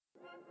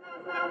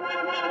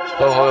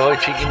Ho, ho, ho,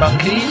 cheeky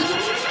monkeys.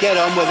 Get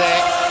on with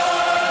it.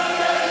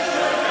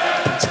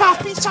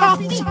 Toppy. It's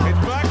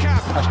Bergkamp.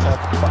 Hashtag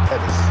fuck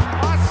tennis.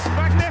 That's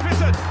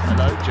magnificent.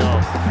 Hello,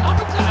 John. Up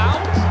and down.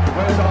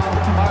 Well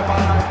done.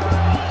 Bye-bye.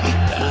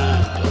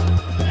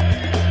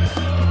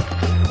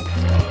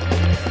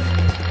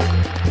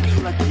 Be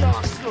like the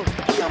Arsenal.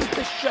 Be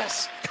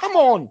ambitious. Come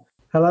on.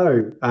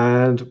 Hello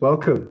and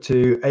welcome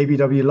to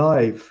ABW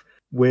Live.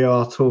 We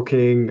are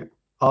talking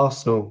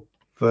Arsenal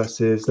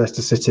versus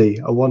Leicester City,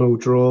 a 1-1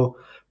 draw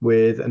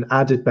with an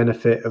added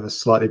benefit of a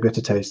slightly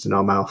bitter taste in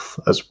our mouth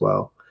as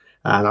well.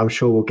 And I'm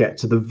sure we'll get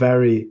to the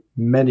very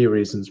many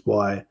reasons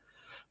why,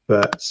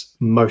 but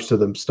most of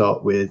them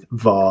start with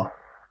VAR.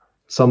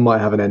 Some might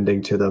have an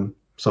ending to them,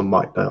 some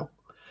might not.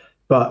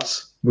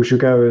 But we should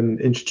go and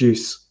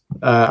introduce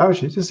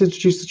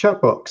the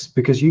chat box,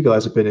 because you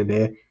guys have been in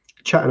here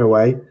chatting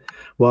away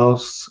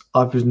whilst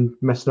I've been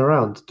messing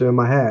around doing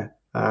my hair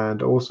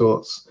and all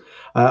sorts.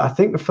 I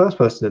think the first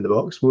person in the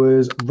box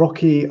was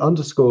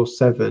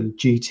Rocky_7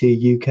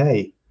 GT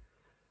UK.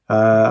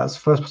 That's the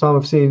first time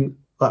I've seen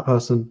that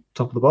person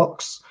top of the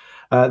box.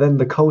 Then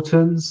the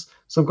Coltons,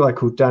 some guy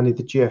called Danny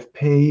the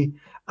GFP,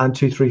 and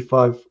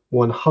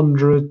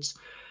 235100.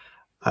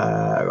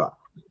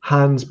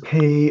 Hans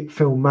P,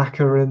 Phil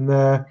Macker in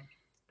there.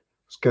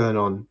 What's going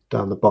on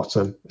down the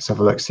bottom? Let's have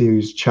a look, see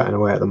who's chatting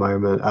away at the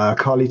moment.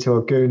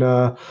 Carlito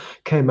Aguna,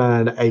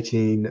 K-Man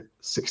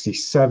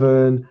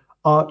 1867,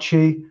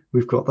 Archie,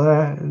 we've got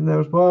there in there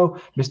as well.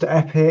 Mr.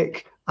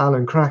 Epic,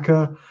 Alan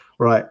Cracker.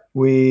 Right,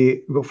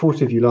 we've got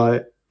 40 of you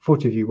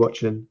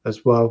watching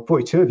as well.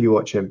 42 of you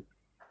watching.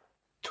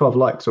 12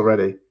 likes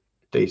already.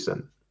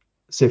 Decent.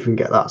 See if we can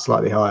get that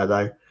slightly higher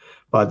though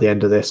by the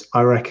end of this.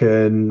 I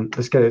reckon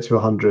let's get it to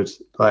 100.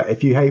 Like,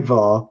 if you hate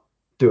VAR,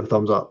 do a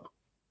thumbs up,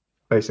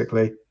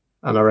 basically.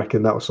 And I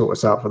reckon that will sort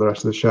us out for the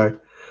rest of the show.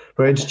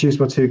 But I introduce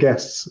my two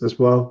guests as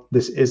well.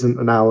 This isn't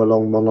an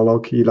hour-long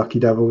monologue, you lucky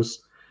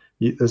devils.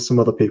 There's some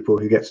other people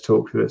who get to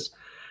talk to us.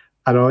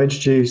 And I'll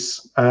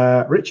introduce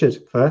Richard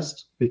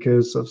first,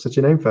 because I've said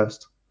your name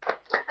first.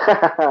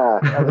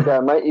 How's it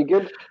going, mate? You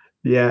good?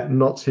 Yeah,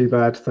 not too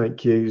bad,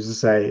 thank you. As I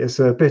say, it's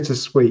a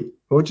bittersweet,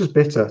 or just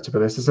bitter, to be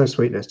honest. There's no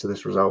sweetness to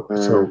this result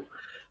at all. It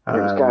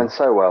was going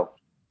so well.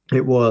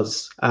 It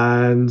was.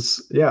 And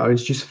yeah, I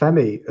introduced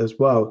Femi as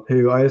well,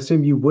 who I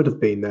assume you would have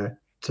been there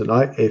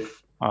tonight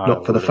if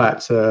not for the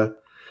fact,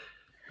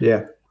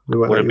 we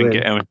would have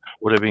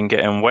been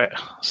getting wet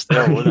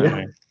still, wouldn't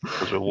we?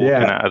 Because we're walking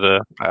out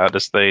of the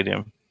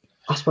stadium.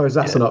 I suppose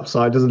that's an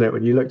upside, doesn't it?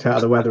 When you looked out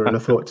at the weather and I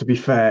thought, to be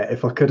fair,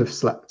 if I could have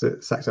sacked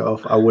it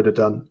off, I would have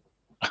done.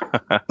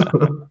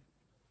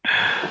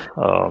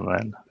 Oh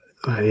man.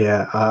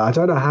 I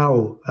don't know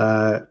how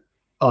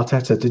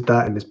Arteta did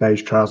that in his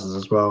beige trousers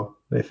as well.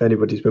 If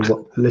anybody's been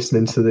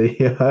listening to the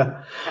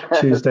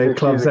Tuesday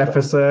Clubs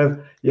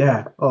episode,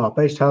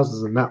 beige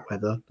trousers in that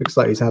weather looks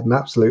like he's had an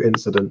absolute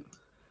incident.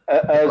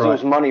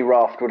 Ozil's money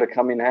raft would have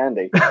come in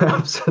handy.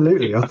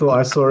 Absolutely. I thought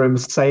I saw him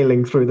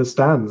sailing through the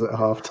stands at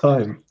half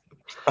time.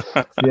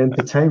 The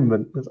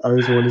entertainment of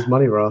Ozil and his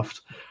money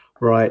raft.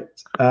 Right.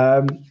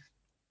 I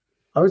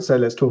would say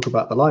let's talk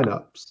about the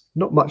lineups.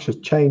 Not much has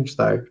changed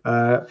though.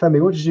 Femi,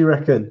 what did you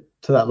reckon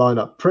to that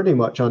lineup? Pretty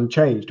much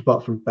unchanged,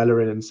 apart from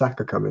Bellerin and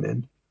Saka coming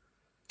in.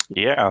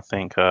 Yeah, I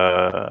think.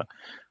 Bellerin.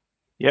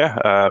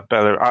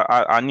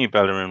 I knew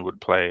Bellerin would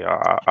play.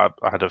 I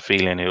had a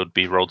feeling he would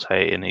be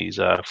rotating his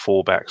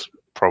fullbacks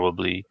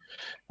probably.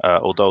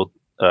 Although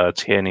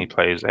Tierney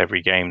plays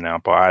every game now,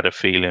 but I had a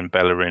feeling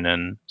Bellerin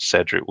and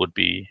Cedric would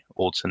be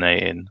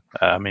alternating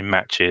in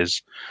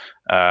matches.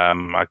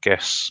 I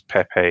guess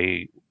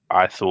Pepe,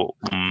 I thought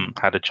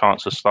had a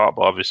chance to start,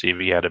 but obviously if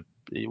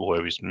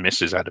his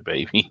missus had a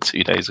baby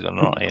 2 days ago,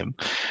 not him.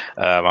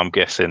 I'm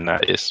guessing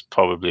that it's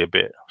probably a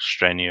bit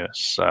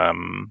strenuous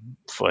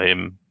for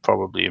him,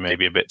 probably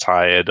maybe a bit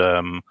tired.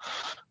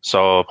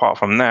 So apart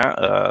from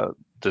that,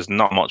 there's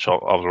not much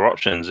other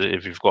options.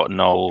 If you've got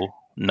no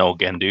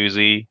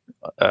Guendouzi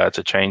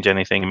to change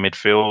anything in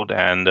midfield,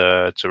 and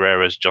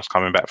Torreira's just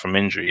coming back from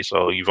injury,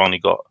 so you've only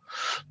got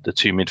the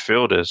two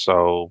midfielders.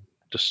 So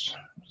just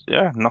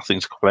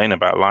nothing to complain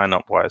about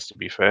lineup wise, to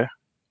be fair.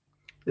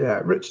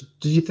 Yeah, Richard,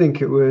 did you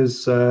think it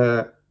was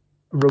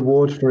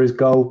reward for his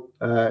goal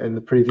in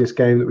the previous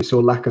game that we saw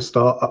Laka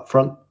start up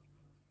front?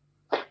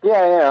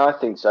 Yeah, I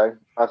think so.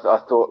 I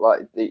thought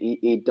like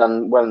he'd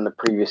done well in the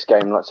previous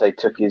game. Like say,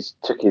 took his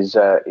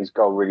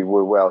goal really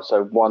well.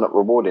 So why not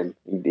reward him?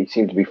 He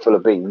seemed to be full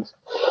of beans.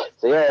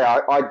 So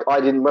yeah, I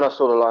didn't. When I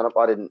saw the lineup,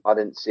 I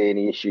didn't see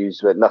any issues.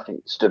 But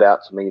nothing stood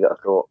out to me that I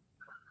thought.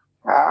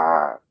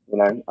 I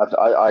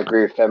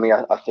agree with Femi.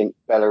 I think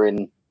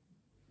Bellerin.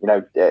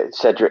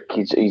 Cedric,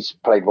 he's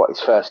played his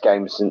first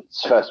game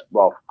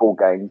full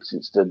game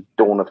since the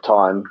dawn of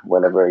time,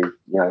 whenever he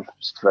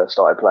first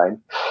started playing.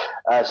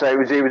 So it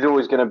was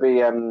always going to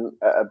be a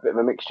bit of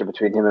a mixture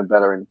between him and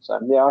Bellerin. So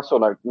yeah, I saw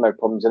no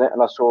problems in it,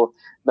 and I saw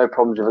no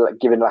problems with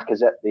giving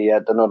Lacazette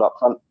the nod up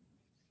front.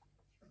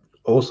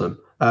 Awesome.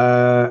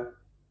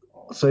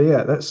 So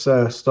yeah, let's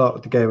start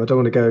with the game. I don't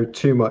want to go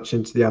too much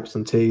into the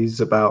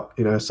absentees about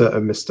a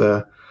certain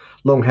Mr.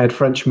 long-haired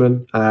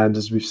Frenchman, and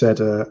as we've said,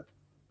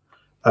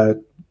 a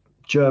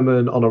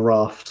German on a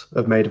raft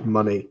of made of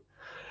money,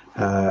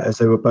 as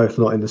they were both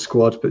not in the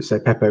squad, but so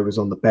Pepe was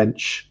on the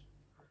bench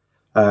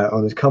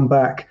on his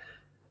comeback.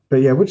 But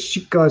yeah, what did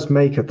you guys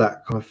make of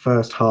that kind of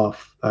first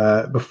half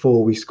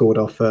before we scored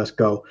our first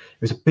goal?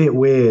 It was a bit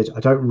weird. I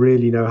don't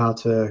really know how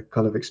to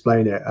kind of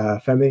explain it.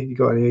 Femi, you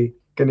got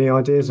any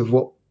ideas of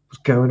what was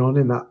going on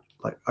in that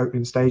like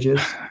opening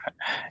stages?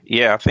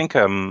 Yeah, I think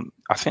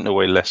the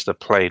way Leicester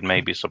played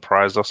maybe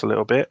surprised us a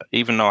little bit.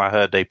 Even though I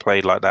heard they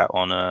played like that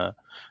on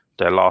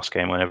their last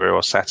game, whenever it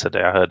was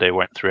Saturday, I heard they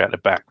went three at the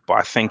back. But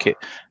I think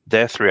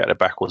their three at the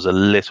back was a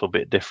little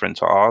bit different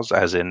to ours,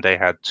 as in they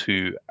had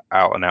two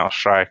out and out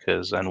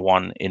strikers and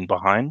one in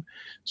behind.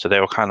 So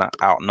they were kind of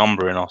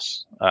outnumbering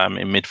us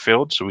in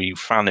midfield. So we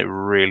found it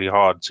really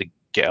hard to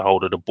get a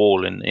hold of the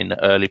ball in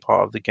the early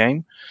part of the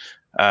game.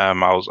 I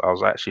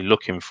was actually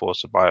looking for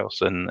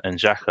Ceballos and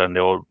Xhaka, and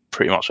they were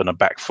pretty much on the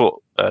back foot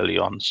early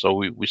on. So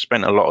we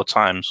spent a lot of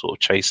time sort of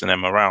chasing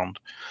them around.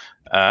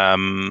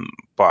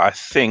 But I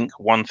think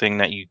one thing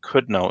that you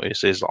could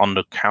notice is on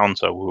the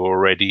counter, we were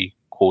already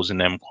causing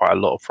them quite a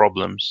lot of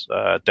problems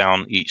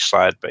down each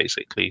side,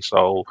 basically.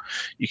 So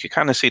you could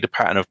kind of see the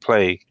pattern of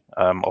play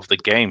of the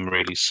game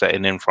really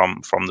setting in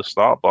from the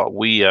start. But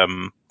we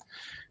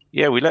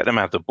let them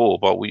have the ball,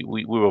 but we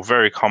were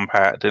very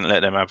compact, didn't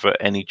let them have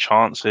any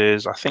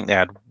chances. I think they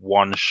had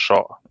one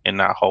shot in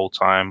that whole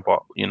time,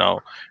 but we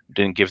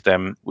didn't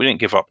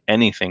give up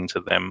anything to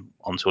them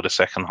until the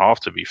second half,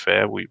 to be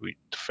fair. We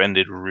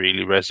defended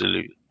really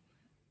resolute.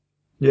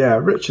 Yeah,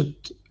 Richard,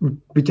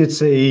 we did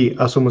see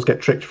us almost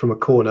get tricked from a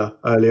corner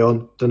early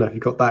on. Don't know if you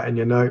got that in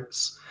your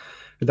notes.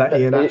 With that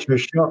Iheanacho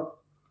shot?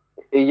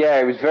 Yeah,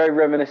 it was very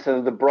reminiscent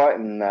of the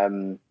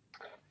Brighton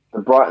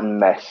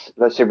mess.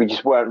 Let's say we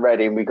just weren't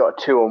ready, and we got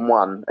a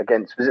 2-on-1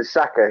 against. Was it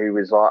Saka who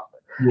was like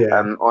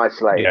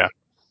isolated? Yeah.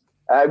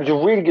 It was a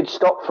really good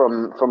stop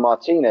from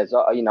Martinez.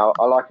 I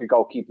like a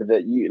goalkeeper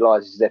that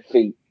utilises their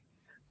feet.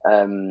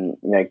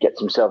 Gets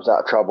themselves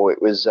out of trouble.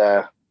 It was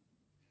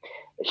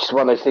it's just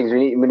one of those things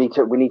we need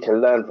to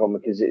learn from,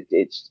 because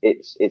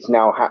it's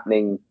now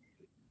happening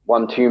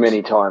one too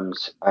many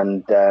times,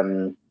 and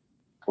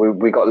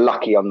we got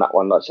lucky on that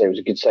one. Like I say, it was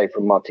a good save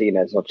from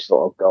Martinez. I just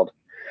thought, oh God,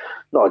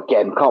 not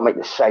again! Can't make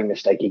the same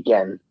mistake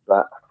again.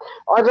 But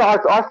I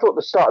thought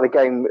the start of the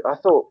game, I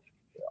thought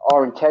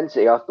our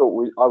intensity, I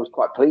was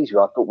quite pleased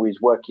with. I thought we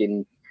was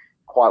working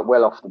quite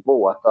well off the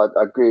ball. I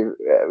agree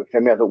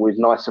for me. I thought we was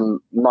nice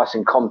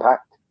and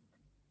compact.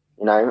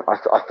 I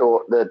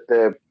thought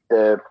that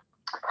the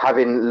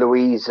having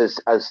Louise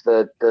as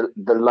the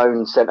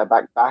lone centre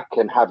back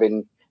and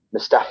having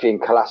Mustafi and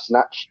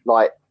Kolasinac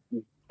like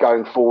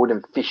going forward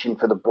and fishing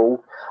for the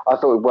ball, I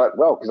thought it worked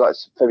well, because like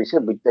Ferry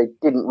said, they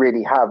didn't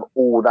really have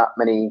all that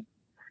many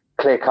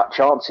clear-cut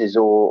chances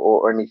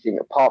or anything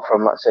apart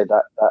from, like I said,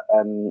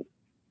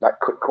 that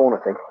quick corner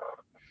thing.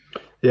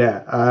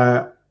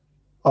 Yeah,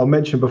 I'll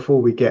mention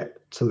before we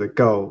get to the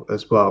goal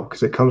as well,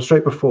 because it comes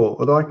straight before,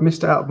 although I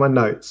missed it out of my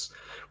notes,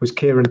 was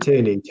Kieran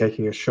Tierney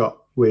taking a shot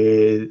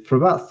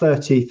from about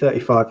 30,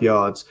 35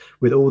 yards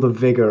with all the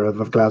vigour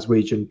of a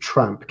Glaswegian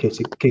tramp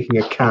kicking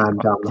a can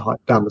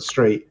down the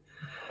street.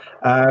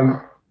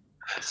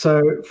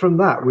 So from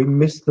that, we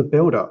missed the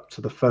build-up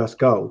to the first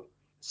goal.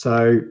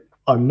 So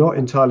I'm not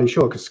entirely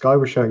sure, because Sky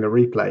was showing a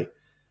replay.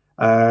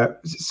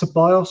 Is it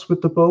Ceballos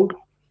with the ball?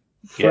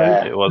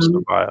 Yeah, it was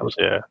Ceballos.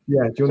 Yeah.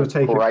 Yeah. Do you want to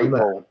take it from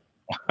there? Ball.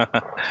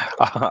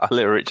 I'll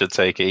let Richard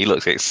take it. He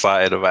looks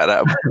excited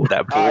about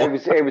that ball. It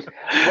was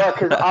well,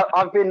 because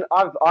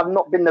I've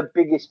not been the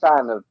biggest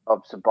fan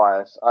of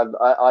Ceballos.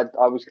 I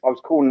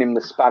was calling him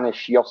the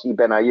Spanish Yossi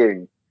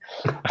Benayoun,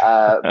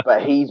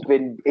 but he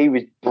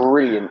was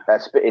brilliant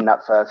in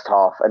that first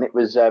half, and it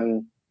was I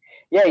can't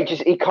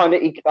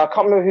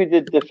remember who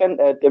the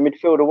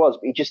midfielder was,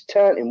 but he just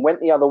turned and went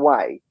the other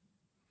way.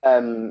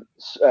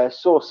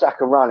 Saw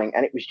Saka running,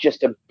 and it was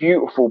just a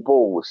beautiful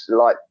ball,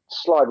 like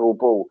slide rule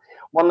ball.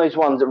 One of those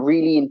ones that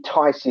really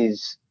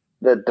entices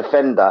the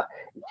defender.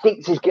 He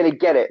thinks he's going to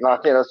get it, and I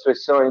think that's where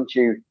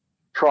Soyuncu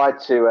tried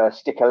to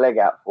stick a leg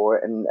out for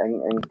it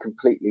and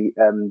completely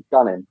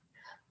done him.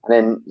 And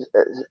then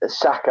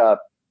Saka,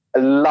 a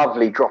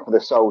lovely drop of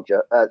the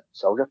shoulder,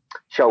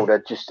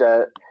 just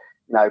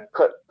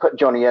put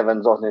Johnny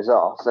Evans on his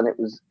arse, and it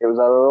was a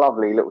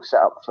lovely little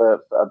setup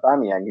for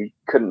Aubameyang, who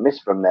couldn't miss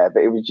from there.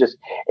 But it was just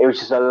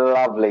a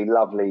lovely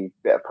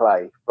bit of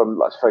play from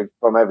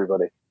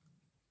everybody.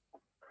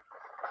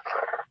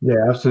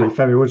 Yeah, absolutely.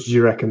 Femi, what did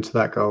you reckon to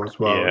that goal as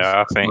well?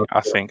 Yeah,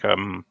 I think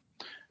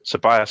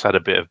Ceballos had a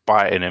bit of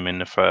bite in him in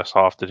the first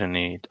half, didn't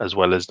he? As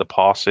well as the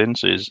passing,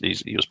 so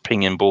he was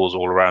pinging balls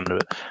all around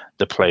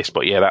the place.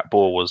 But yeah, that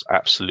ball was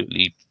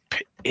absolutely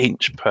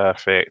inch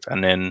perfect.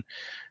 And then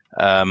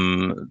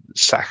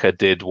Saka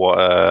did what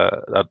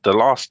the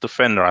last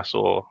defender I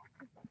saw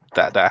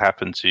that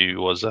happened to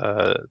was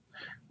what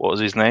was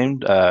his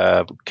name?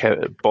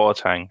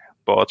 Boateng.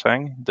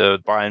 Boateng, the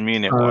Bayern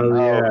Munich one. Oh,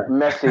 yeah.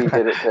 Messi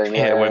did it to him.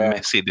 Yeah, when Yeah.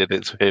 Messi did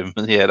it to him.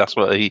 Yeah, that's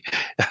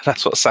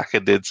what Saka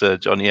did to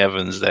Johnny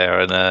Evans there.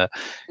 And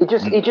He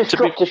just to be,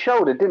 dropped his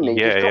shoulder, didn't he? He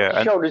just dropped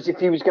his shoulder as if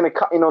he was going to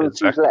cut in onto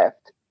his exactly.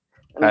 left.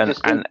 And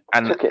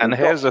he took it And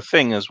here's the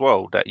thing as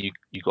well that you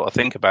got to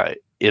think about.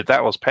 If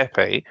that was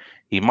Pepe,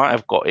 he might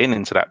have got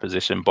into that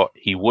position, but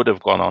he would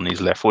have gone on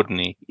his left, wouldn't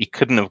he? He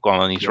couldn't have gone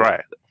on his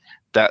right.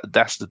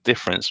 That's the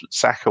difference.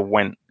 Saka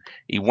went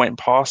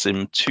past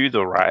him to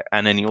the right,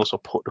 and then he also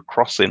put the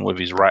cross in with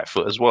his right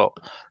foot as well.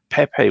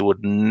 Pepe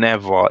would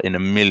never in a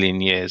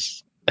million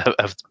years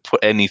have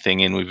put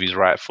anything in with his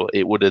right foot.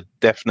 It would have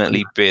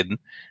definitely been.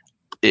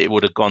 It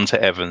would have gone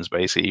to Evans,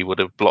 basically. He would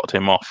have blocked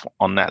him off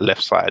on that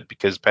left side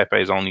because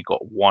Pepe's only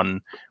got one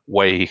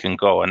way he can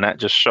go. And that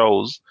just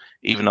shows,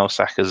 even though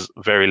Saka's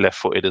very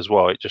left-footed as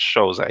well, it just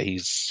shows that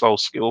he's so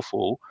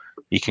skillful.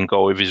 He can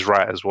go with his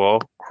right as well,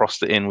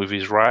 cross it in with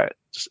his right,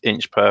 just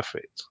inch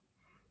perfect.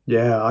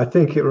 Yeah, I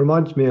think it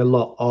reminds me a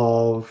lot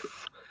of.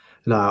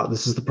 Now,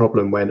 this is the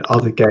problem when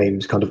other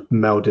games kind of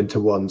meld into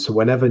one. So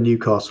whenever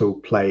Newcastle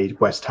played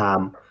West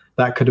Ham,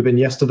 that could have been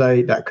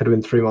yesterday, that could have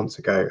been 3 months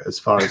ago, as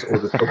far as all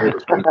the football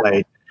that's been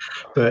played.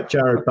 But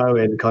Jared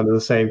Bowen, kind of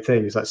the same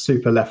thing. He's like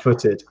super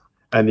left-footed,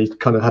 and he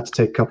kind of had to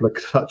take a couple of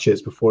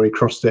touches before he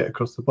crossed it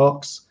across the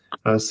box.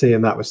 And I was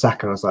seeing that with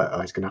Saka, and I was like,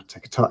 oh, he's going to have to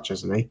take a touch,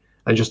 isn't he?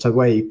 And just the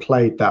way he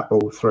played that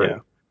ball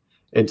through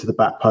into the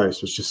back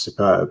post was just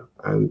superb.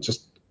 And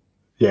just,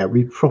 yeah,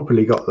 we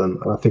properly got them.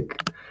 And I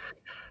think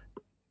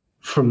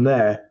from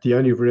there, the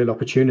only real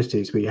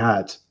opportunities we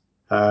had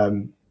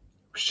was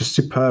just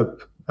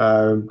superb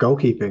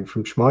goalkeeping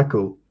from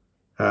Schmeichel.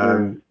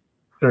 Are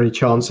there any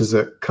chances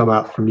that come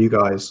out from you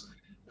guys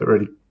that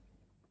really,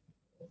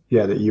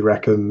 that you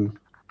reckon?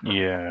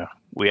 Yeah,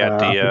 we had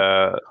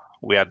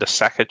the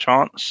Saka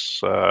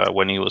chance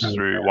when he was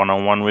through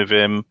one-on-one with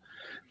him.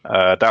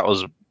 That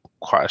was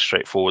quite a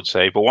straightforward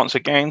save. But once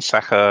again,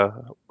 Saka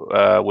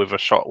with a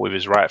shot with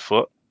his right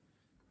foot.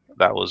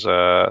 That was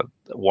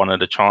one of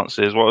the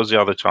chances. What was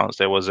the other chance?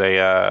 There was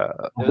there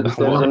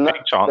was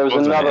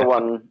another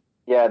one.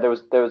 Yeah, there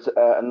was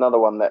another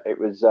one that it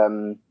was.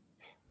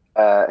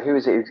 Who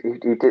was it?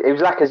 It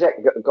was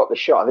Lacazette got the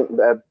shot. I think.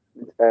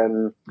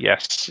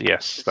 Yes.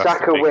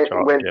 Saka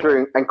went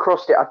through and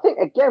crossed it. I think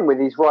again with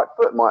his right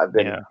foot might have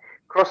been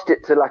crossed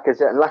it to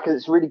Lacazette, and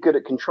Lacazette's really good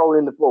at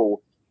controlling the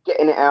ball,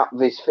 getting it out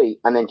with his feet,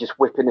 and then just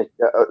whipping a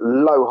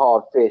low,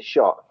 hard, fierce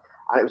shot.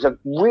 And it was a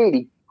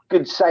really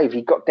good save.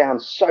 He got down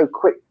so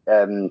quick,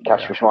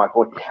 Kasper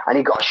Schmeichel, and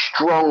he got a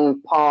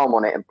strong palm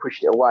on it and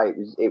pushed it away.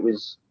 It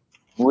was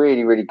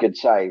really, really good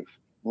save.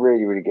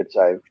 Really, really good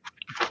save.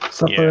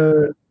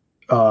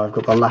 I've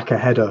got the Lacazette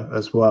header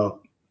as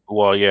well.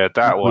 Well, yeah,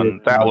 that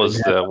was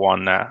the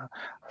one that.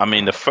 I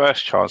mean, the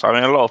first chance. I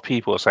mean, a lot of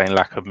people are saying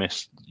Lacazette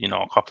missed,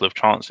 a couple of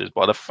chances,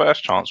 but the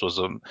first chance was,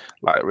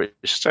 like Rich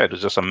said,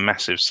 was just a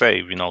massive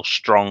save.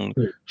 Strong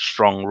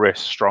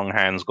wrist, strong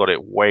hands, got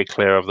it way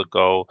clear of the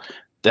goal.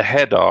 The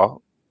header,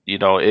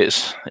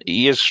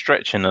 he is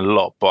stretching a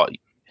lot, but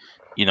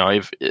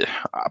if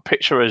I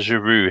picture a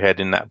Giroud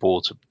heading that ball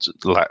to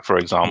like, for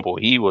example,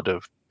 he would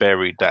have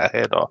buried that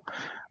header.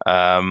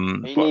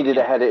 He needed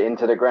to head it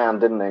into the ground,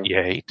 didn't he?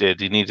 Yeah, he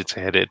did. He needed to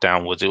head it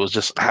downwards. It was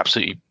just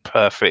absolutely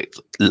perfect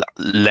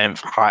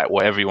length, height,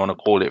 whatever you want to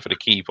call it for the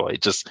keeper.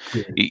 It just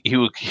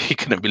he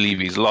couldn't believe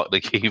he's locked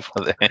the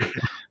keeper there.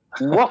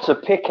 What a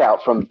pick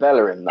out from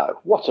Bellerin, though.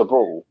 What a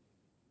ball!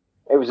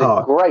 It was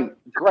a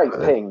great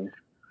ping.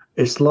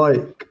 It's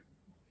like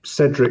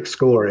Cedric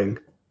scoring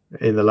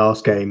in the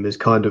last game has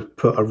kind of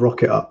put a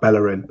rocket up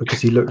Bellerin because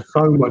he looked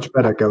so much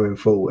better going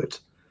forward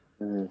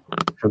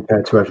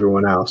compared to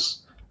everyone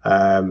else,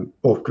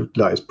 or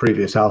like his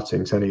previous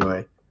outings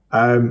anyway.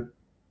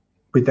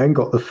 We then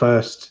got the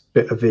first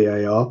bit of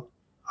VAR.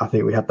 I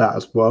think we had that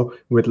as well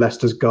with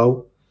Leicester's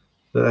goal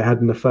that they had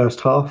in the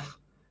first half.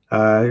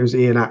 It was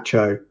Ian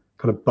Acho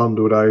kind of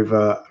bundled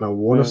over, and I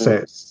want to say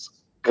it was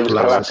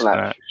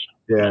Kolasinac.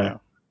 Yeah.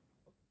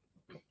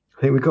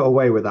 I think we got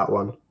away with that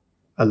one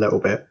a little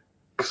bit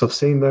because I've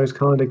seen those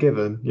kind of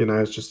given.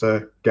 It's just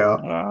a get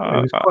up.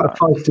 It was quite a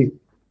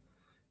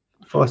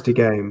feisty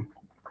game.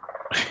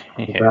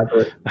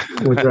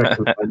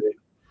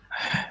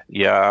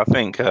 Yeah, I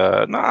think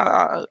I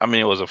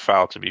mean it was a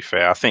foul. To be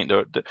fair, I think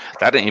that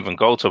didn't even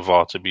go to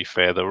VAR. To be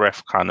fair, the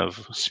ref kind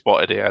of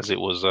spotted it as it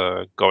was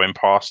going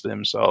past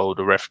him. So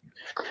the ref.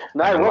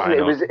 No, it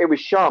wasn't. It was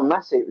Sean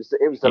Massey. It was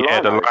the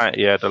line.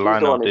 The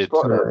liner did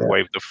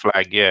wave the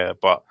flag. Yeah,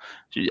 but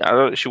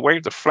she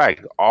waved the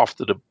flag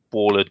after the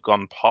ball had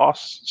gone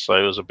past. So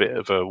it was a bit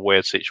of a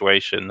weird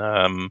situation.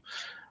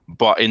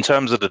 But in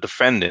terms of the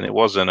defending, it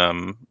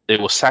wasn't. It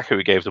was Saka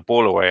who gave the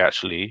ball away.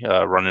 Actually,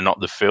 running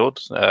up the field.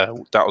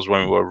 That was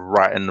when we were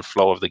right in the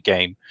flow of the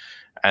game,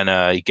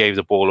 and he gave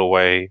the ball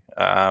away.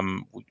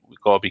 We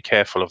got to be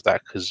careful of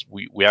that because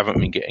we haven't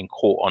been getting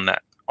caught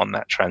on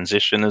that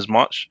transition as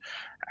much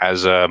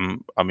as I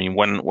mean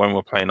when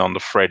we're playing on the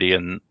Freddie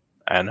and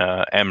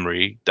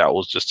Emery, that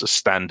was just a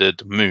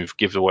standard move.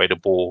 Give away the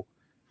ball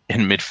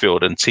in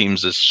midfield and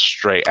teams are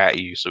straight at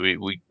you. So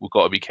we've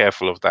got to be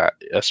careful of that,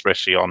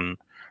 especially on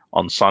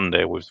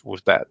Sunday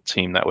with that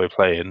team that we're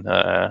playing.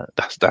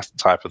 That's the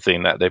type of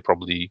thing that they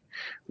probably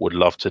would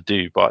love to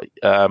do. But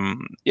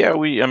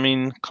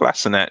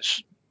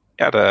Kolasinac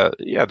had a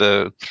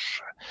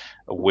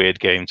weird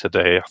game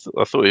today.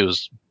 I thought it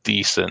was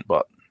decent,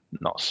 but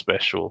not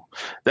special.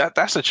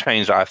 That's a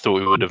change that I thought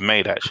we would have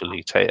made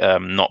actually.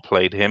 Not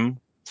played him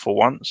for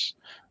once.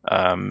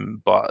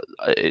 But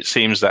it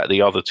seems that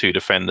the other two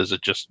defenders are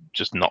just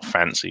not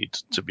fancied,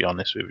 to be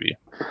honest with you.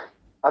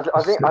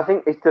 I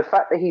think it's the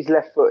fact that he's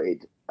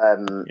left-footed.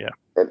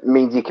 It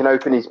means he can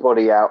open his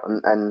body out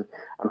and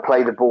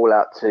play the ball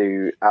out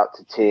to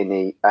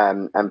Tierney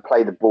and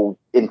play the ball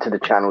into the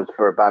channels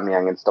for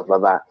Aubameyang and stuff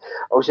like that.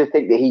 I also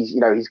think that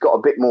he's got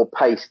a bit more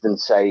pace than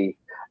say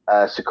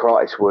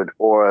Socrates would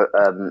or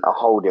a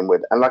Holding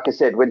would. And like I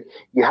said, when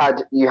you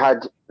had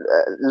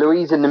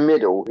Luiz in the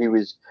middle, who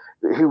was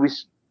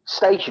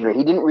stationary,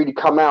 he didn't really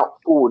come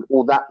out forward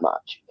all that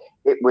much.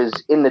 It was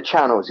in the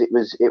channels. It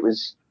was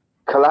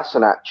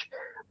Kolasinac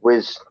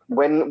was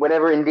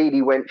whenever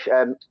Ndidi went,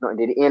 not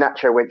Ndidi,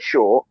 Iheanacho went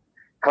short,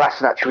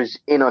 Kolasinac was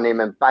in on him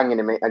and banging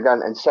him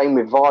again. And same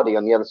with Vardy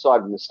on the other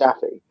side with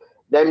Mustafi.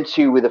 Them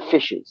two were the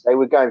fishers. They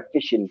were going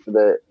fishing for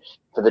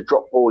the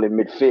drop ball in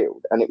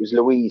midfield, and it was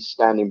Luiz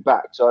standing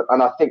back. So,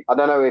 and I think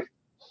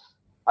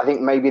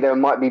maybe they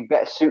might be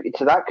better suited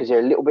to that because they're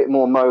a little bit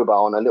more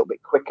mobile and a little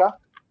bit quicker.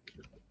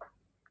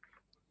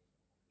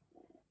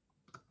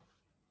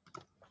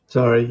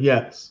 Sorry.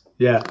 Yes.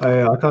 Yeah.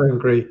 I kind of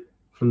agree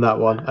from that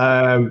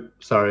one.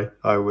 Sorry,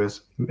 I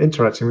was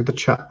interacting with the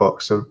chat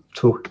box, so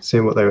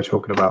seeing what they were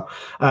talking about.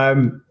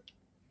 In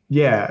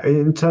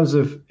terms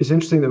of, it's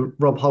interesting that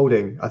Rob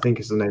Holding, I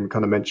think is the name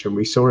kind of mentioned.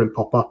 We saw him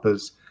pop up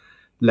as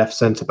left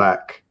centre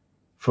back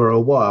for a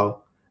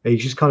while. He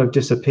just kind of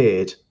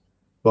disappeared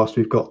whilst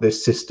we've got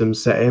this system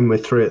set in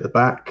with three at the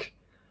back.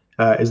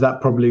 Is that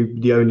probably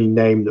the only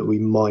name that we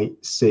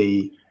might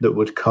see that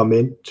would come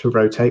in to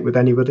rotate with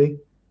anybody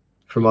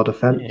from our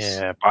defence?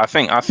 Yeah, but I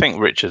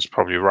think Richard's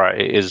probably right.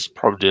 It is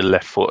probably a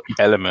left foot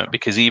element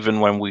because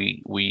even when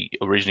we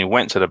originally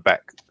went to the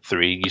back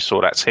three, you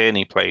saw that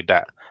Tierney played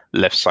that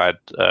left side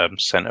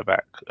centre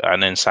back,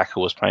 and then Saka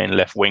was playing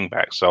left wing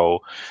back.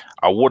 So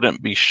I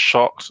wouldn't be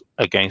shocked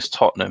against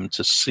Tottenham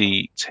to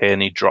see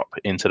Tierney drop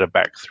into the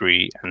back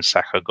three and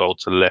Saka go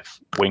to left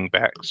wing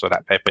back so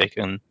that Pepe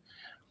can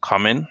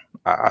come in.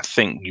 I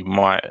think you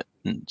might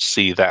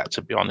see that,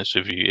 to be honest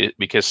with you,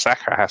 because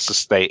Saka has to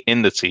stay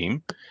in the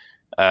team.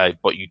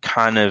 But you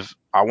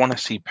I want to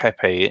see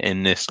Pepe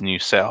in this new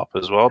setup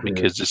as well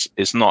because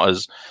it's not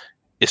as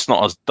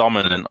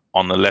dominant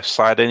on the left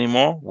side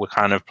anymore. We're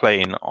kind of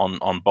playing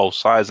on both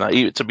sides. Now,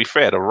 even to be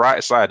fair, the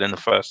right side in the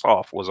first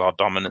half was our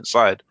dominant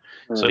side,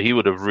 so he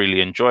would have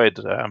really enjoyed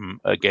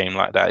a game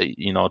like that.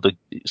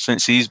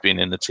 Since he's been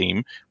in the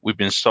team, we've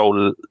been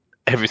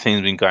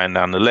everything's been going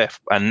down the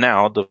left, and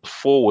now the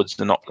forwards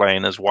are not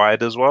playing as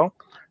wide as well.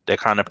 They're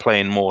kind of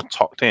playing more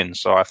tucked in.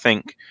 So I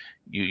think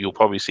you'll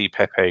probably see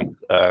Pepe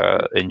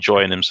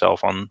enjoying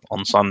himself on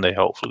Sunday,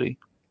 hopefully.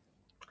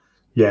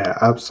 Yeah,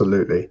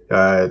 absolutely.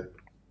 I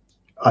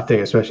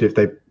think especially if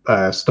they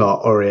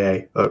start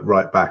Aurier at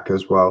right back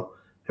as well,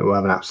 it will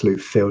have an absolute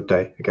field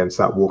day against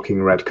that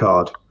walking red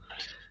card.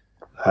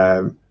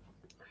 But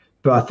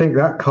I think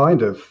that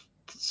kind of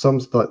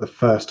sums like the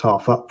first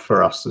half up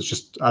for us. There's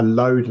just a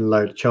load and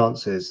load of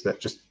chances that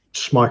just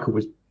Schmeichel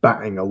was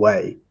batting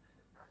away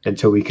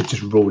until we could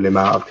just rule him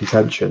out of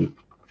contention.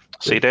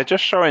 See, they're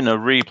just showing a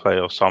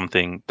replay of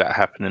something that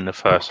happened in the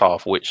first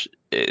half, which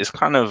is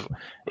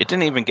it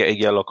didn't even get a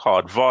yellow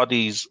card.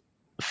 Vardy's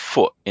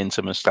foot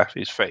into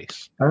Mustafi's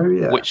face. Oh,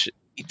 yeah. Which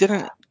he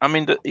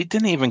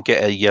didn't even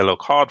get a yellow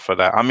card for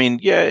that. I mean,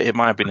 yeah, it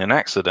might have been an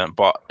accident,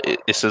 but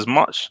it's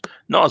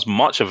not as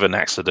much of an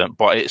accident,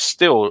 but it's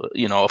still,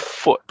 a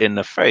foot in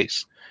the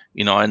face.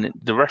 And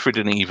the referee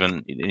didn't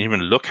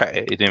even look at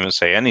it. He didn't even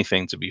say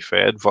anything, to be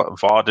fair.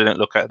 VAR didn't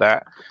look at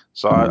that.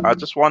 So I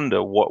just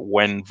wonder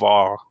when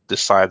VAR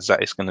decides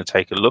that it's going to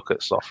take a look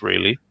at stuff,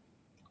 really.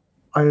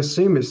 I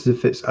assume it's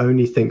if it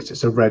only thinks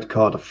it's a red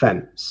card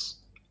offence.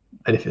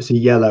 And if it's a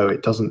yellow,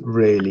 it doesn't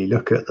really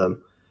look at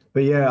them.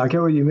 But yeah, I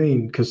get what you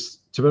mean, because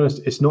to be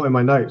honest, it's not in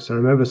my notes. I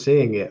remember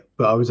seeing it,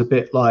 but I was a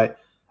bit like,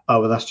 oh,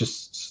 well, that's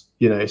just,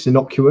 it's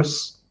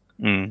innocuous.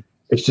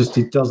 It's just,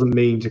 it doesn't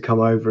mean to come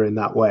over in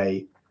that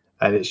way.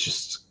 And it's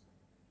just,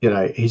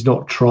 he's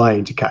not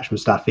trying to catch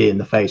Mustafi in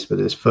the face with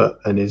his foot,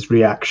 and his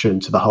reaction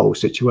to the whole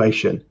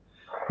situation.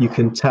 You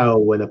can tell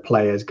when a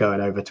player's going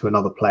over to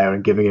another player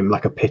and giving him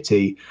like a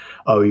pity.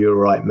 Oh, you're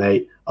right,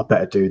 mate. I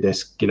better do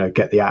this,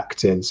 get the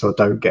act in so I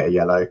don't get a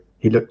yellow.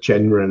 He looked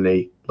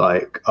genuinely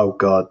like, oh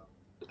God,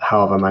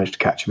 how have I managed to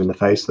catch him in the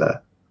face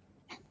there?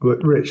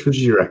 Rich, what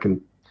did you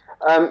reckon?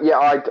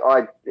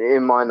 I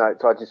in my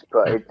notes I just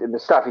put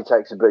Mustafi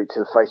takes a boot to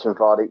the face from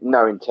Vardy.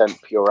 No intent,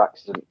 pure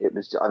accident. It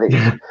was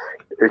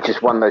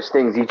just one of those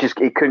things. He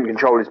couldn't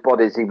control his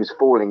body as he was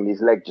falling, and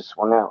his leg just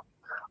swung out.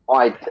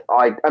 I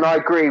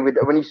agree with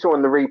when you saw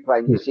in the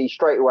replay. You see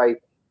straight away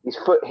his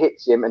foot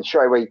hits him, and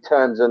straight away he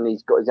turns and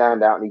he's got his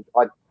hand out. And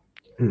I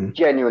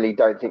genuinely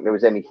don't think there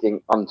was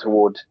anything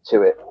untoward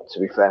to it, to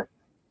be fair.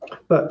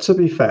 But to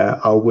be fair,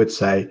 I would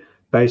say,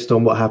 based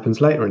on what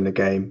happens later in the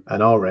game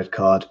and our red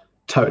card,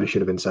 totally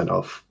should have been sent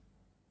off.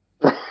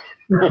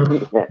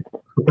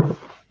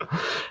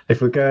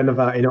 If we're going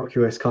about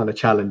innocuous kind of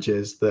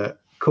challenges that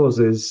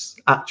causes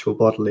actual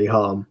bodily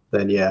harm,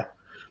 then yeah,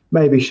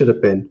 maybe should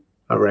have been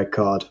a red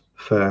card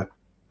for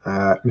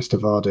Mr.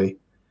 Vardy.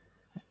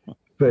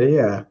 But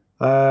yeah,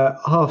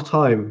 half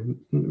time,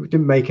 we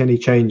didn't make any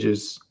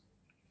changes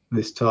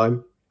this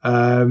time.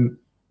 It's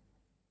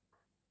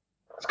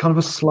kind of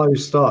a slow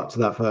start to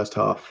that first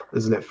half,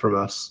 isn't it, from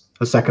us?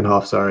 The second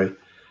half, sorry.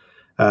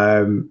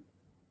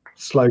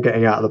 Slow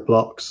getting out of the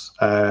blocks.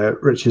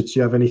 Richard, do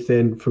you have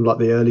anything from like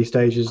the early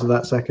stages of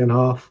that second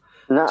half?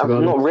 No,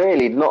 not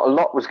really. Not a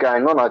lot was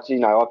going on. I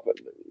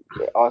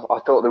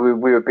thought that we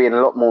were being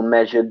a lot more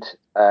measured.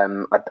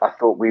 I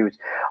thought we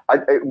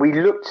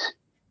looked.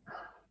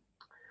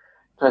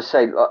 I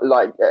say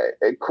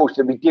of course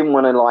that we didn't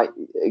want to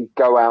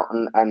go out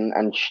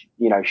and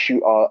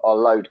shoot our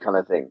load kind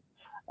of thing,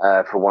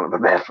 for want of a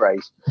better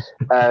phrase.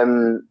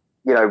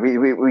 We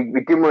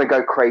didn't want to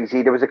go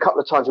crazy. There was a couple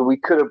of times where we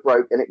could have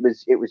broke, and it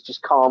was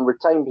just calm,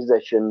 retain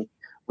possession,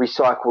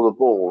 recycle the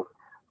ball,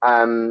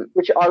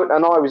 which I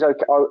was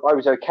okay. I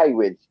was okay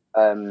with.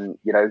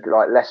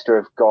 Leicester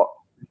have got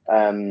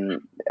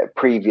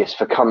previous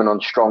for coming on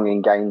strong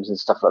in games and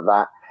stuff like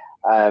that.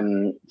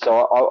 So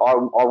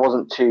I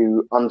wasn't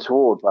too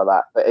untoward by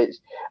that. But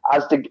it's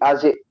as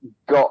it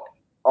got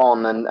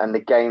on and the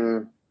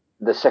game,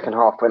 the second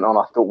half went on,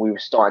 I thought we were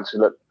starting to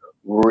look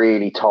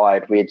really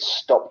tired. We had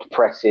stopped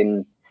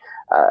pressing.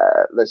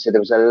 Let's say there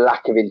was a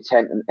lack of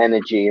intent and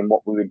energy in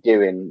what we were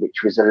doing,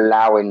 which was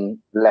allowing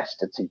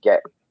Leicester to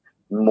get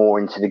more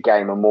into the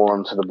game and more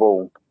onto the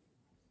ball.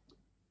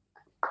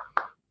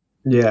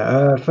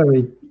 Yeah,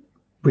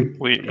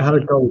 we had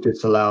a goal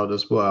disallowed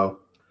as well.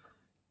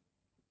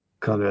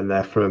 Kind of in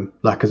there from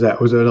Lacazette.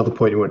 Was there another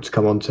point you wanted to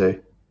come on to?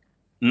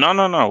 No.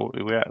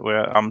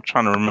 I'm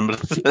trying to remember.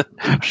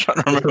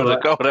 The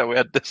goal that we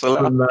had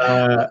disallowed.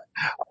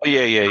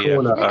 Yeah.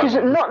 Because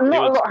not a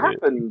lot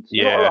happened.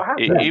 Yeah,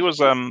 he was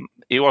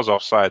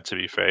offside. To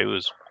be fair, it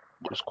was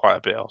quite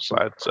a bit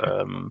offside.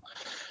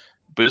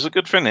 But it was a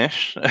good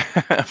finish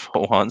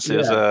for once. It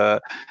was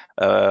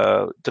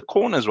the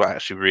corners were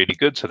actually really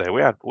good today.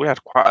 We had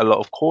quite a lot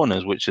of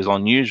corners, which is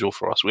unusual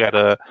for us. We had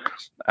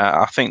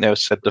I think they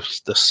said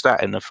the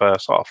stat in the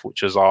first half,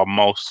 which is our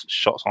most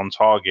shots on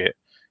target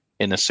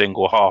in a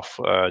single half,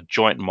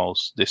 joint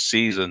most this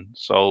season.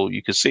 So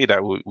you can see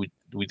that we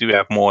do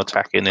have more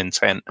attacking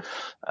intent,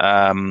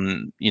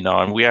 and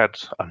we had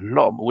a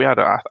lot.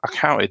 I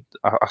counted.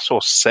 I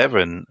saw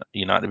 7,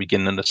 at the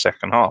beginning of the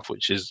second half,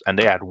 and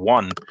they had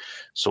 1.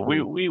 So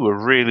we were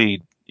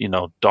really,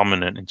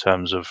 dominant in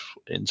terms of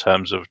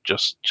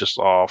just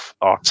our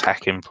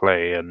attacking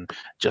play and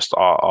just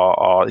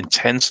our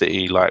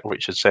intensity, like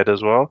Richard said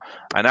as well.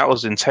 And that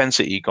was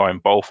intensity going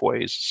both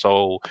ways.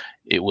 So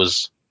it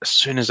was. As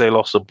soon as they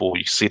lost the ball,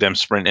 you see them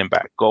sprinting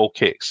back, goal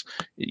kicks.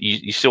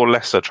 You saw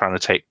Leicester trying to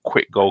take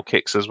quick goal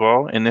kicks as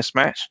well in this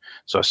match.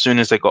 So as soon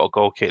as they got a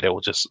goal kick, they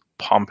were just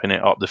pumping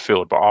it up the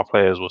field. But our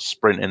players were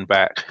sprinting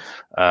back.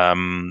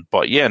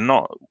 But yeah,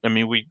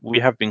 we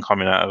have been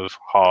coming out of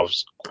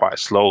halves quite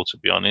slow, to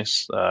be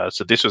honest.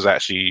 So this was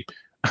actually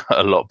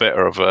a lot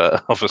better of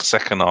a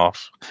second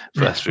half.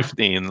 First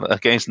 15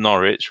 against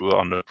Norwich, we were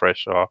under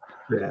pressure.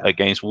 Yeah.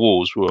 Against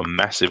Wolves, we were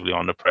massively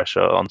under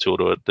pressure until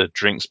the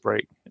drinks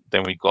break.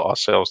 Then we got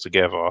ourselves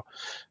together.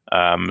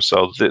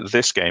 So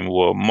this game we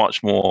were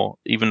much more,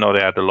 even though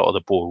they had a lot of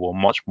the ball, we were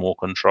much more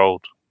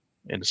controlled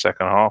in the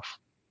second half.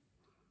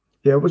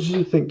 Yeah, what did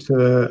you think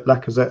to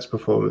Lacazette's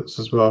performance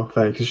as well?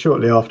 Because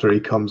shortly after he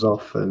comes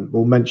off, and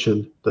we'll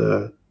mention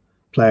the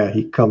player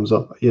he comes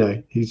up,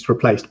 he's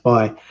replaced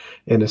by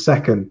in a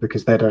second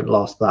because they don't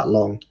last that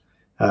long.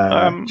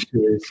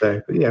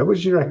 So, but yeah, what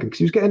did you reckon? Because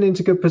he was getting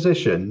into good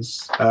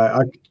positions.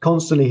 I could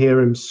constantly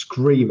hear him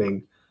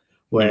screaming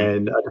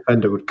when a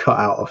defender would cut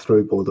out a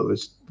through ball that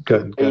was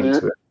going to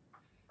it.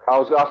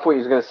 I thought he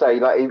was going to say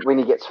when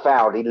he gets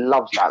fouled, he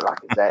loves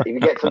that. If he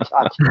gets a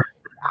touch,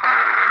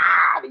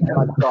 he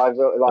dives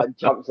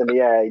jumps in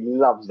the air. He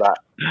loves that.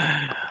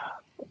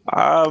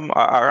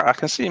 I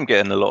can see him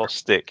getting a lot of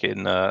stick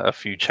in a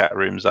few chat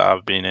rooms that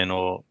I've been in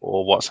or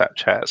WhatsApp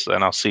chats,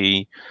 and I'll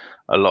see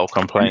a lot of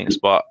complaints.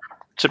 But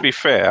to be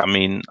fair,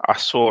 I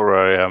saw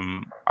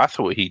I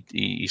thought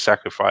he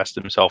sacrificed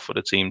himself for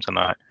the team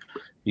tonight.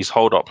 His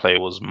hold-up play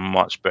was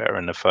much better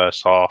in the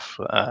first half.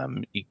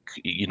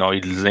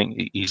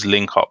 His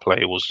link-up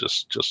play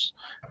was just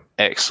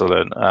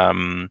excellent.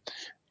 And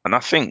I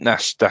think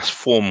that's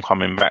form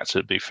coming back.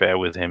 To be fair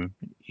with him,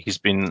 he's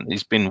been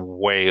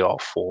way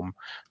off form.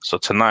 So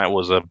tonight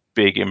was a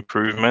big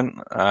improvement.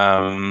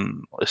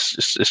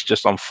 It's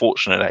just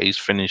unfortunate that his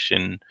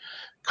finishing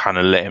kind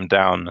of let him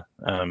down.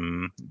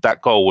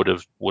 That goal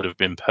would have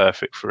been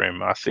perfect for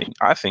him. I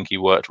think he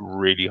worked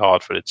really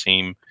hard for the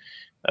team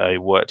He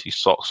worked his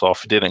socks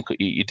off.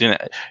 He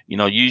didn't.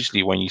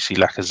 Usually when you see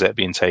Lacazette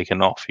being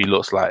taken off, he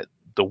looks like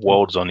the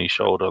world's on his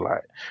shoulder.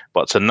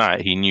 But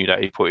tonight he knew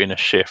that he put in a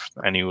shift,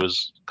 and he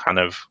was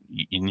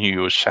he knew he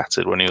was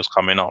shattered when he was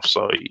coming off.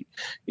 So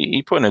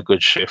he put in a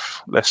good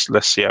shift.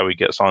 Let's see how he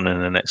gets on in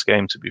the next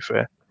game. To be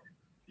fair,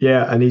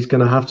 yeah, and he's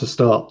going to have to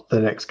start the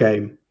next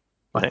game.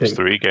 I next think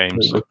 3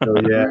 games.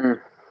 yeah,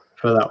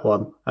 for that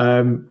one.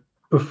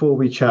 Before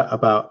we chat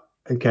about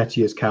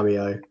Nketiah's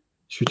cameo,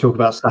 should we talk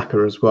about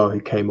Saka as well,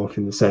 who came off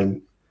in the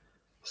same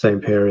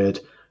period?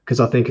 Because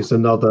I think it's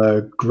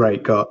another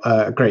great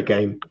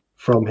game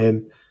from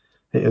him.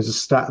 It was a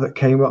stat that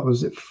came up.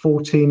 Was it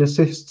 14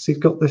 assists he's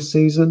got this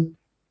season?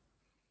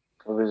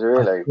 It was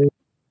really. It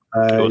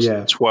was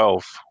Yeah,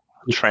 12.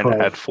 Trent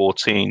 12. had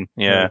 14.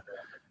 Yeah.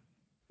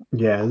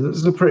 Yeah, this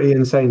is a pretty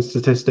insane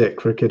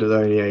statistic for a kid at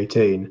only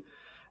 18.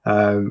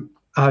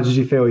 How did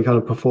you feel he kind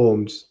of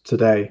performed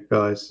today,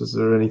 guys? Is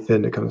there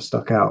anything that kind of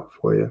stuck out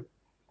for you?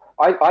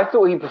 I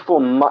thought he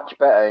performed much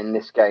better in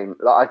this game.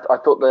 I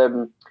thought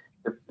the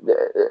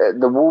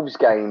Wolves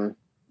game,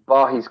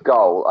 bar his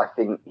goal, I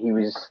think he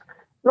was,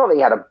 not that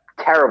he had a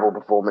terrible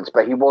performance,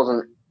 but he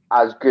wasn't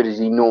as good as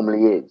he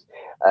normally is.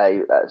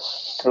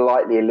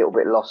 Slightly a little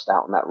bit lost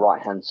out on that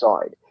right-hand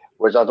side.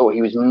 Whereas I thought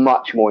he was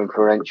much more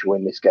influential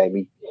in this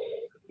game.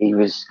 He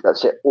was,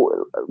 that's it.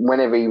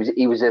 Whenever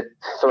he was a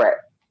threat.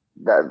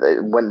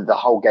 When the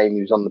whole game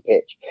he was on the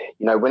pitch,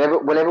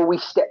 whenever we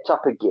stepped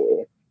up a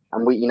gear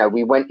and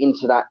we went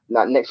into that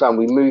next round,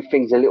 we moved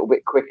things a little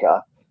bit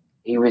quicker.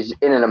 He was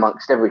in and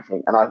amongst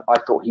everything, and I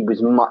thought he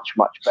was much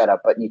better.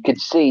 But you could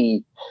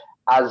see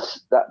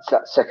as that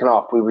second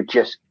half, we were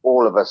just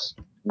all of us.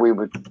 We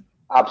were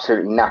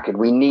absolutely knackered.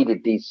 We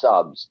needed these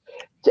subs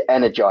to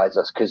energize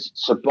us because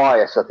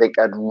Ceballos, I think,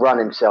 had run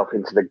himself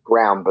into the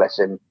ground. Bless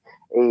him.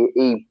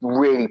 He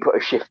really put a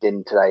shift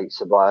in today,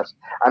 Ceballos,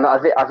 and I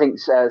think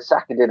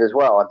Saka did as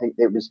well. I think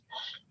it was,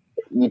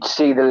 you'd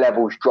see the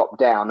levels drop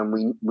down, and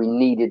we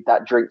needed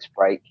that drinks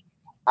break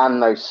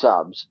and those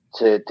subs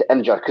to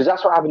energize, because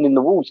that's what happened in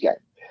the Wolves game.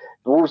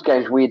 The Wolves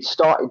games, we had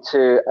started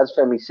to, as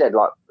Femi said,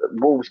 like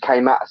Wolves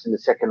came at us in the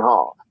second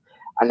half,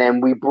 and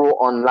then we brought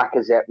on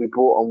Lacazette, we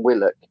brought on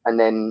Willock, and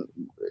then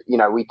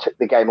we took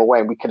the game away,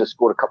 and we could have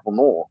scored a couple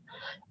more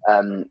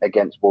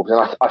against Wolves.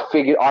 And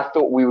I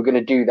thought we were going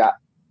to do that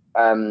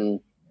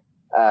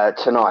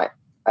tonight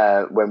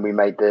when we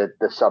made the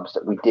subs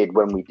that we did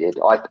when we did.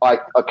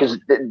 Because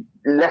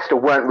Leicester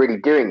weren't really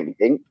doing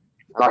anything,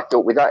 and I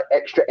thought with that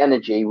extra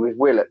energy with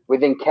Willock,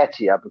 with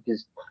Nketiah,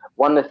 because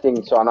one of the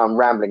things, so I know I'm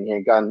rambling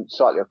here, going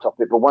slightly off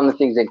topic, but one of the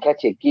things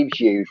Nketiah gives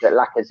you that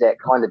Lacazette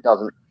kind of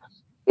doesn't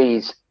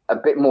is a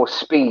bit more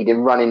speed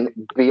in running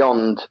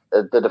beyond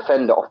the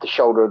defender, off the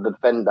shoulder of the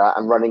defender,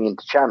 and running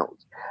into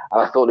channels.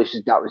 And I thought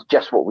that was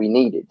just what we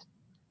needed.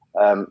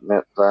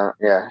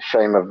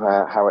 Shame of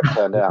how it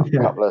turned out a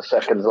couple of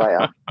seconds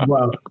later.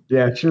 Well,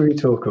 yeah, should we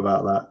talk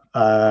about that?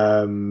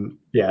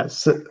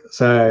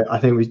 So I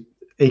think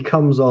he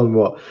comes on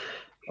the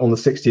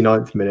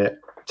 69th minute.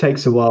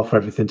 Takes a while for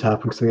everything to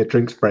happen because I think a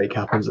drinks break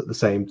happens at the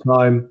same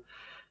time.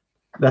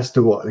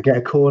 Leicester, they get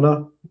a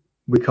corner,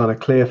 we kind of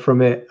clear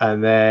from it,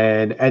 and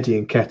then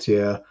Eddie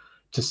Nketiah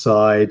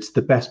decides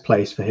the best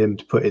place for him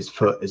to put his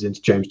foot is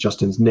into James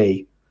Justin's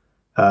knee.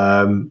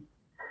 VAR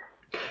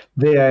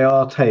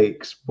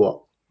takes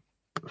about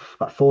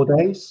 4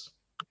 days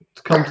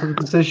to come to the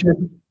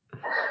decision. I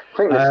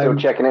think they're still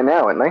checking it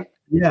now, aren't they?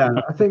 Yeah,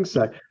 I think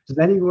so. Does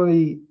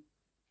anybody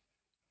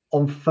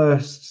on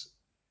first,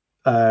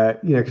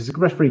 because the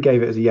referee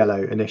gave it as a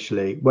yellow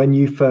initially, when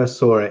you first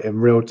saw it in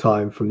real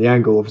time from the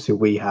angle, obviously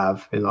we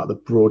have in like the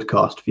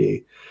broadcast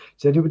view,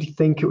 does anybody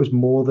think it was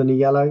more than a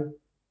yellow?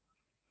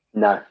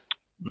 No.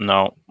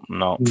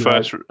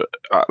 First,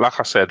 like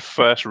I said,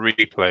 first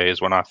replay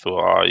is when I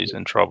thought, he's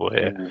in trouble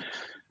here.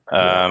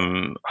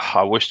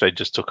 I wish they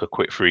just took a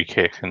quick free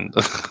kick and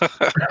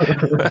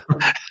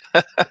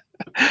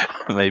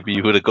maybe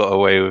you would have got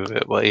away with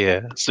it. But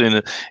yeah,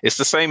 it's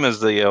the same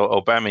as the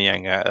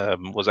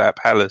Aubameyang was at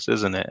Palace,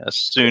 isn't it? As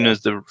soon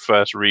as the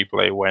first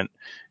replay went,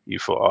 you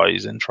thought,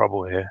 he's in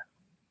trouble here.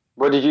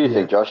 What did you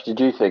think, Josh?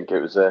 Did you think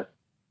it was a...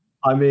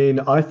 I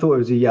mean, I thought it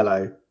was a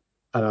yellow.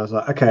 And I was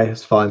like, okay,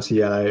 it's fine, it's a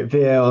yellow.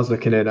 VAR's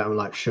looking at it, I'm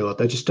like, sure.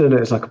 They're just doing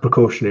it as like a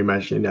precautionary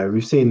measure.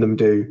 We've seen them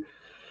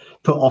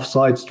put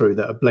offsides through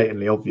that are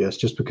blatantly obvious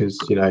just because,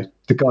 the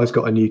guy's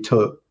got a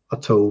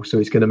tool, so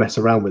he's going to mess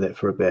around with it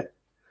for a bit.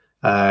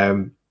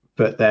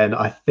 But then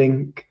I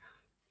think,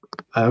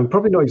 I'm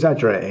probably not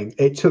exaggerating,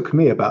 it took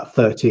me about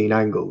 13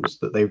 angles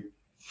that they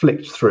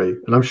flicked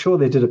through. And I'm sure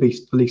they did at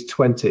least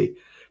 20.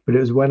 But it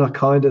was when I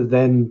kind of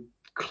then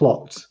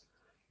clocked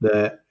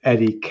that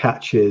Eddie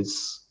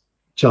catches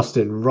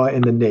Justin right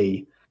in the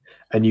knee,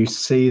 and you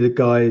see the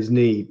guy's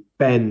knee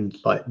bend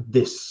like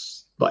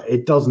this, like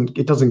it doesn't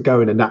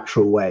go in a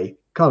natural way.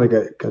 Kind of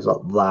goes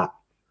like that.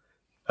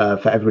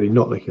 For everybody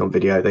not looking on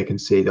video, they can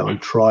see that I'm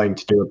trying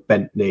to do a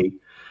bent knee.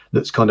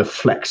 that's kind of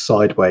flexed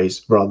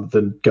sideways rather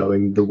than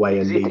going the way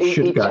a knee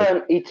should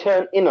go. He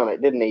turned in on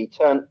it, didn't he? He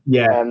turned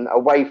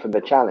away from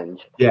the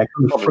challenge. Yeah,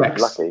 kind of Probably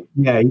flex. lucky.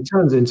 Yeah, he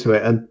turns into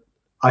it, and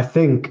I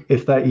think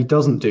if he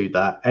doesn't do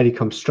that, Eddie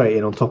comes straight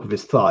in on top of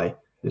his thigh.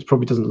 It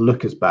probably doesn't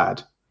look as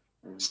bad.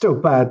 Still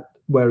bad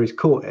where he's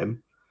caught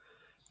him,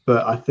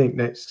 but I think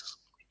that's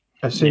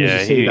as soon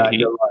as you see that,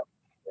 you're like,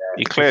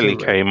 he clearly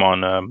came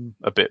on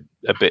a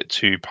bit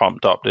too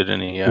pumped up,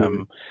 didn't he?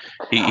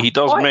 He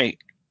does make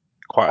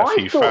quite a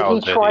few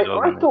fouls.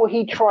 I thought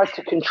he tried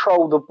to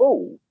control the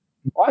ball.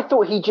 I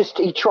thought he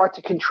tried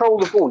to control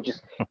the ball,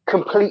 just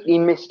completely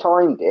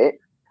mistimed it,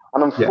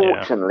 and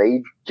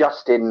unfortunately,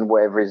 Justin,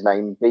 whatever his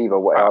name, Beaver,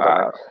 whatever, I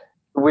don't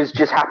know, was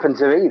just happened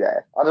to be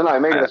there. I don't know.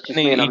 Maybe that's just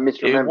me and I'm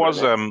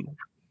misremembering it.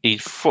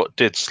 His foot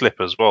did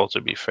slip as well, to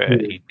be fair.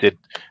 He did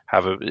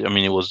have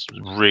it was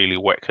really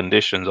wet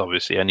conditions,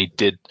 obviously, and he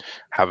did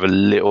have a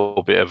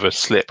little bit of a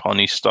slip on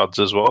his studs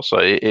as well. So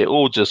it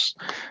all just,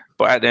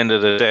 but at the end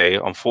of the day,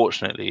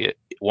 unfortunately,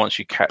 once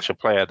you catch a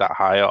player that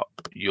high up,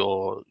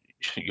 you're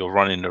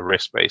running the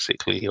risk,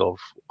 basically, of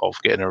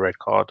getting a red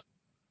card.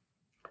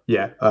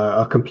 Yeah,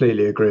 I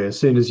completely agree. As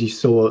soon as you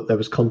saw there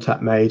was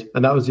contact made,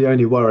 and that was the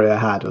only worry I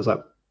had, I was like,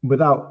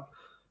 without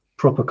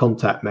proper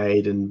contact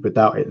made and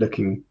without it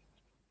looking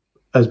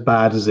as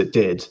bad as it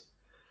did,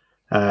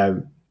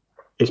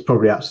 it's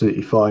probably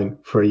absolutely fine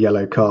for a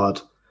yellow card.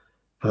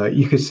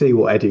 You could see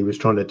what Eddie was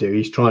trying to do.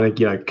 He's trying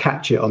to,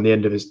 catch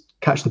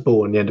the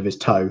ball on the end of his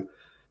toe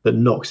that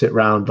knocks it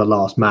round the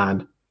last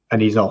man,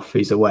 and he's off.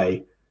 He's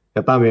away.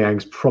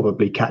 Aubameyang's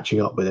probably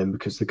catching up with him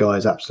because the guy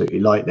is absolutely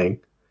lightning.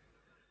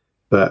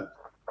 But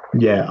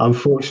yeah,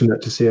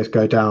 unfortunate to see us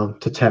go down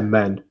to 10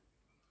 men.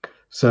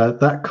 So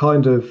that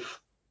kind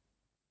of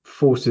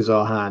forces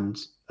our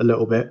hands a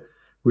little bit.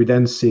 We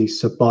then see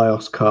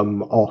Ceballos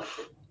come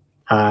off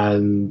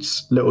and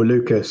little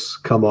Lucas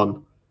come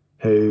on,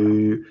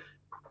 who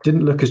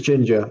didn't look as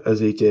ginger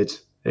as he did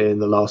in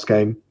the last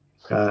game.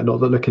 Not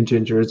that looking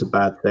ginger is a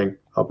bad thing.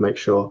 I'll make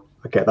sure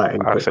I get that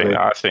in quickly.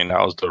 I think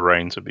that was the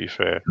rain, to be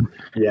fair.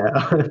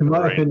 Yeah, it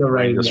might have been the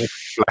rain. Just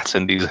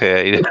flattened his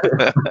hair.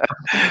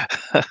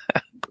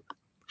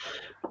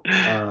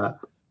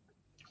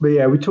 But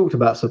yeah, we talked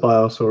about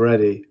Ceballos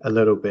already a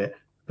little bit.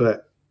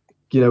 But,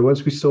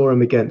 once we saw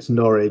him against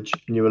Norwich,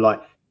 and you were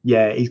like,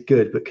 yeah, he's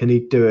good, but can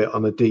he do it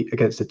on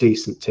against a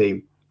decent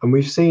team? And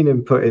we've seen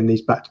him put in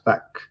these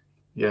back-to-back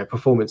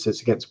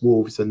performances against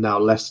Wolves and now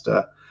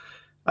Leicester.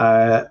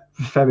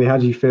 Femi, how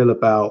do you feel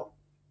about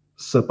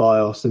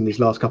Ceballos in these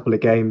last couple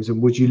of games,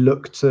 and would you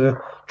look to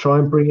try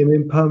and bring him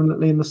in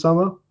permanently in the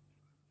summer?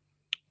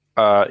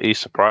 He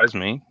surprised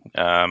me.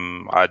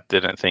 I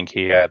didn't think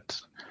he had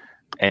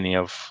any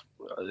of.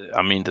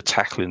 The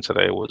tackling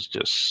today was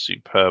just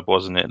superb,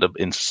 wasn't it? The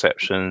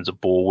interceptions, the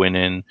ball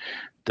winning.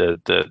 They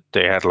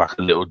had like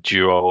a little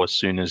duo as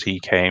soon as he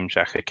came.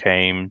 Xhaka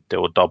came. They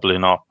were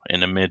doubling up in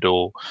the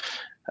middle.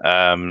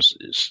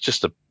 It's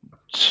just the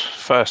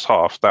first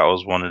half. That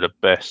was one of the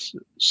best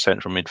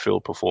central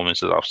midfield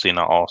performances I've seen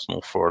at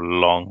Arsenal for a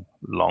long,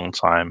 long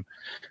time.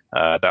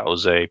 That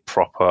was a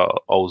proper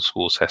old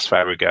school Cesc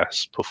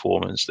Fabregas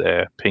performance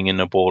there, pinging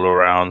the ball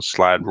around,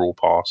 slide rule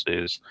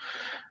passes.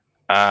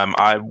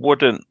 I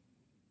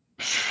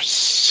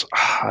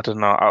don't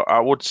know. I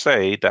would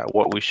say that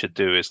what we should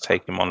do is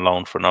take him on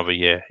loan for another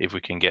year if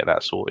we can get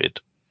that sorted,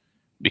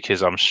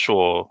 because I'm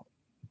sure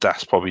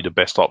that's probably the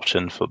best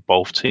option for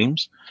both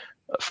teams,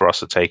 for us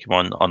to take him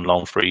on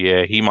loan for a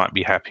year. He might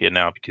be happier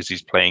now because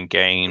he's playing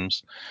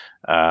games.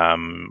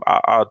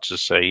 I'd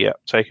just say,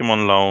 take him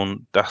on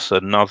loan. That's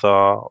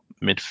another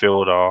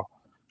midfielder.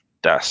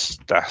 That's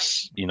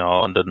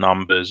on the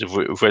numbers.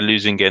 If we're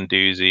losing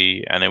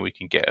Guendouzi and then we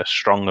can get a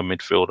stronger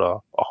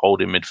midfielder, a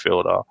holding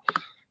midfielder,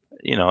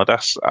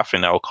 I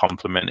think that will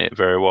complement it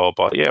very well.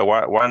 But yeah,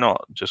 why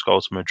not just go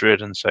to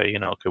Madrid and say,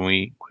 can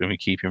we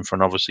keep him for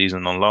another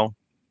season on loan?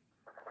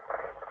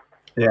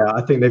 Yeah,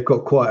 I think they've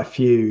got quite a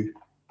few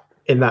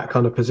in that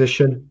kind of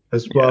position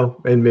as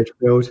well in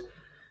midfield.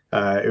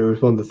 It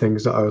was one of the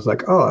things that I was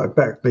like, I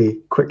better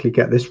quickly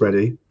get this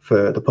ready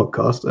for the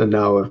podcast. And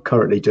now I'm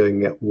currently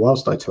doing it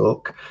whilst I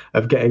talk,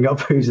 of getting up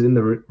who's in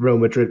the Real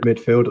Madrid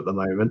midfield at the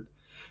moment.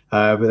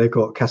 But they've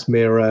got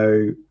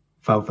Casemiro,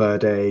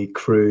 Valverde,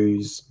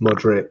 Cruz,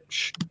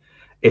 Modric,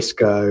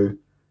 Isco.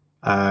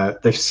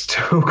 They've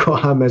still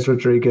got James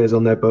Rodriguez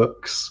on their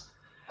books.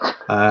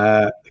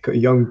 They've got a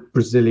young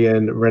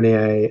Brazilian,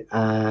 Renier,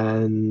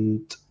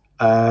 and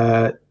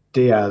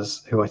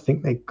Diaz, who I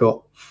think they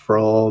got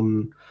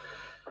from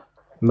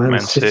Man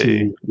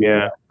City.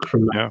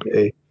 From Man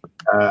City.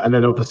 And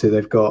then obviously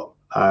they've got,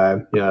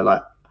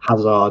 like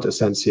Hazard,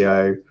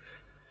 Asensio,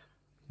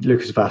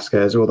 Lucas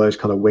Vazquez, all those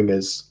kind of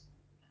wingers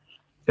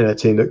in a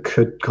team that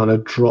could kind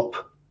of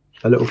drop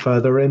a little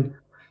further in.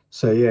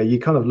 So, you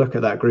kind of look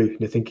at that group and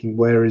you're thinking,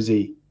 where is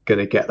he going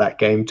to get that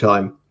game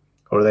time?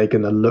 Or are they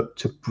going to look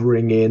to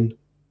bring in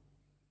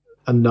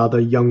another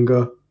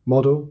younger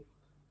model?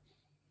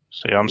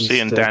 So I'm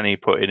seeing Danny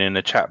putting in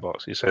the chat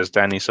box. He says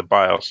Danny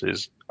Ceballos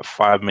is a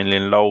 5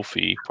 million low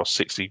fee plus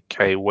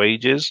 60k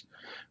wages,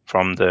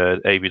 from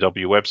the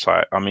ABW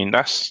website. I mean,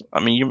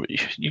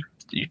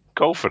 you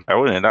go for that,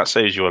 wouldn't it? That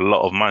saves you a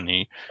lot of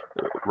money,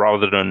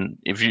 rather than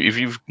if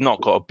you've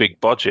not got a big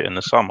budget in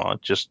the summer,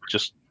 just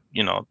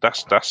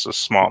that's a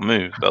smart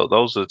move.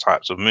 Those are the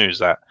types of moves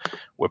that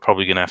we're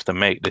probably going to have to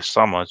make this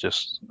summer.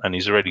 And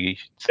he's already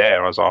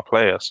there as our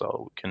player,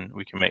 so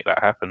we can make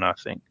that happen, I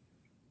think.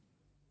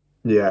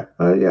 Yeah,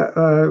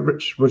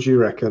 Rich, what do you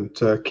reckon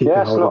to keep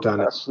him holding down?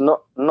 That's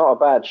not a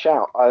bad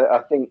shout.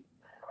 I think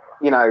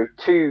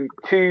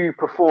two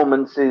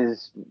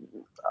performances.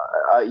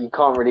 You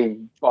can't really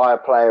buy a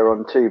player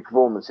on two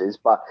performances,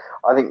 but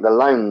I think the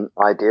loan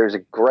idea is a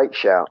great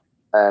shout.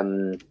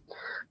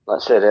 Like I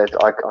said,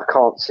 I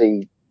can't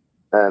see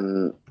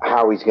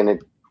how he's going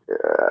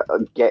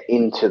to get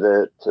into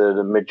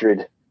the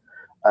Madrid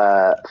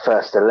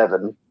first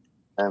 11.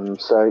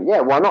 So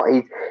yeah, why not?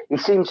 He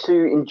seems to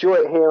enjoy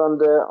it here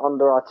under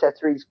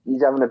Arteta.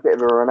 He's having a bit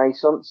of a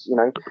renaissance.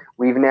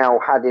 We've now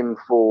had him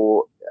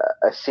for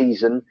a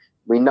season.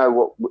 We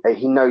know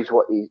he knows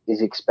what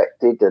is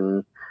expected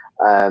and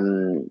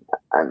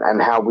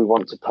how we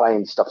want to play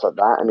and stuff like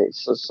that. And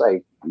it's just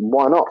say,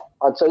 why not?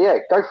 I'd say, yeah,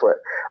 go for it.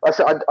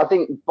 I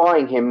think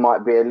buying him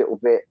might be a little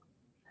bit,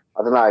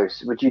 I don't know.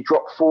 Would you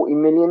drop 40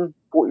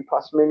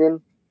 plus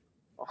million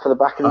for the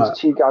back of these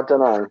two guys? I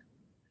don't know.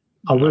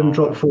 I wouldn't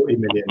drop 40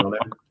 million on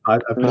him. I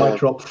might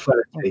drop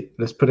 30.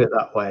 Let's put it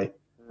that way.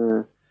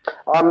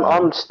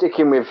 I'm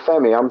sticking with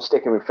Femi.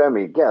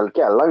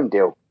 Get a loan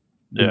deal.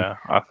 Yeah,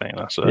 I think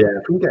that's it. Yeah,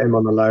 if we can get him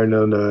on a loan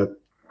on a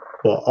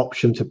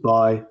option to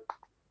buy,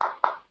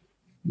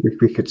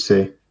 we could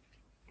see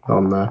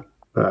on there.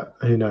 But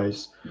who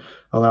knows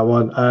on that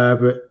one.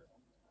 But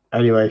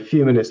anyway, a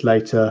few minutes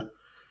later,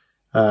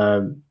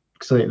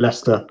 because I think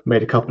Leicester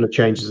made a couple of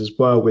changes as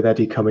well with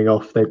Eddie coming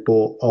off. They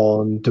brought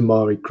on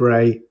Damari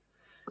Gray,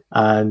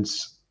 and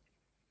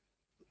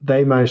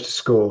they managed to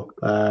score.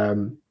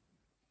 I'm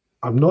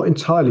not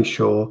entirely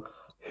sure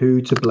who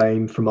to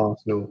blame from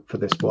Arsenal for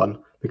this one,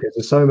 because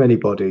there's so many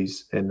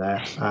bodies in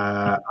there.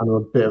 And I'm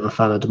a bit of a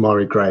fan of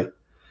Damari Gray.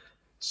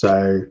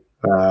 So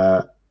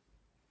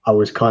I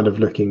was kind of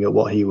looking at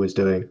what he was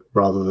doing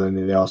rather than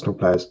the Arsenal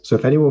players. So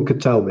if anyone could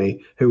tell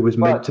me who was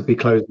meant to be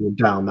closing them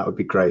down, that would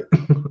be great.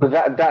 But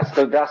that's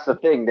the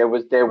thing. There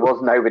was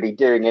nobody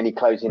doing any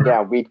closing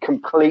down. We'd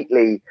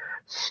completely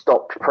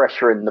stopped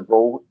pressuring the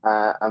ball,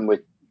 and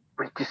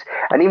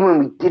even when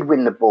we did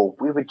win the ball,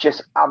 we were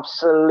just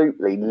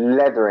absolutely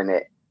leathering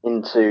it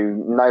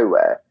into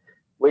nowhere,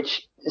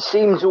 which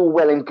seems all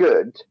well and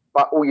good,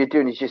 but all you're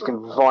doing is just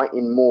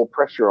inviting more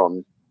pressure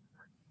onto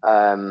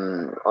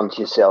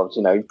yourselves.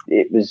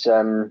 It was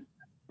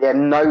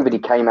nobody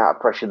came out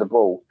of pressure the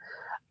ball,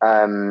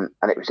 and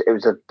it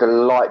was a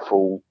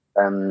delightful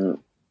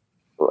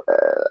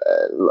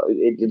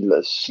it did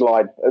a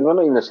slide, well,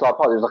 not even a slide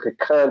pass, it was like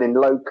a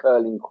low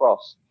curling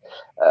cross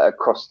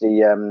across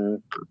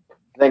the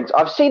things.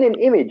 I've seen an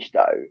image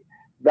though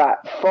that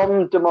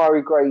from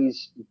Damari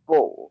Gray's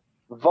ball,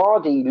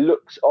 Vardy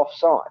looks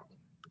offside.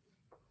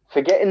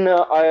 Forgetting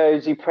the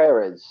Iosi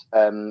Perez,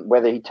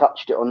 whether he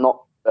touched it or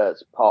not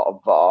as part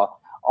of VAR,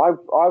 I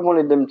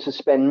wanted them to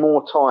spend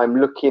more time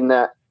looking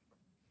at,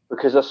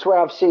 because I swear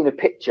I've seen a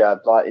picture,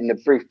 like in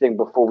the brief thing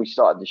before we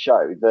started the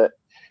show, that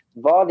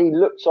Vardy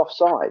looks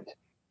offside.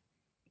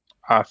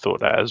 I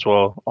thought that as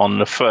well. On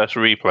the first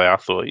replay, I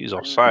thought he's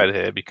offside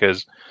here,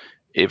 because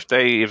if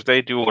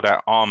they do all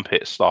that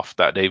armpit stuff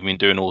that they've been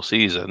doing all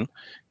season,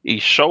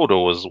 his shoulder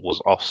was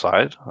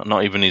offside,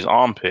 not even his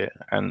armpit.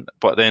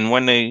 But then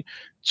when they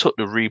took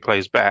the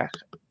replays back,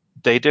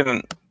 they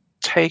didn't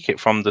take it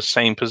from the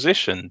same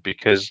position,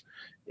 because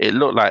it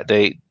looked like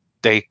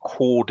they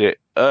called it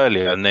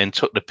earlier and then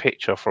took the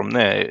picture from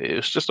there. It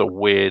was just a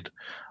weird.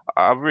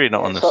 I really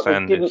don't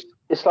understand this.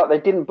 It's like they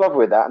didn't bother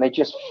with that, and they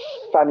just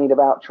fannied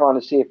about trying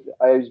to see if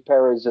Iosi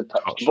Perez had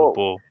touched the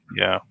ball.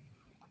 Yeah.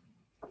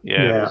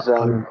 I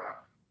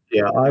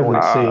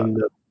haven't seen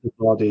the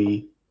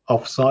body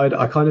offside.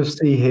 I kind of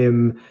see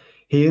him.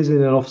 He is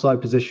in an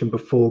offside position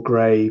before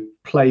Gray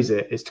plays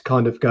it. It's to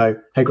kind of go,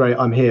 "Hey, Gray,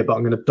 I'm here, but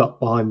I'm going to duck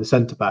behind the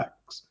centre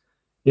backs."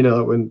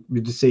 When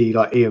you see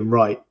like Ian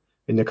Wright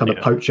in the kind of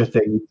poacher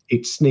thing,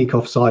 he'd sneak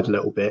offside a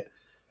little bit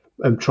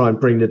and try and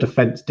bring the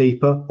defence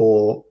deeper,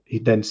 or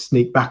he'd then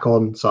sneak back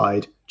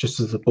onside just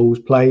as the ball's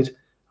played.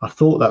 I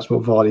thought that's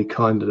what Vardy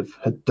kind of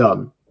had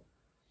done,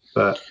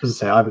 but as I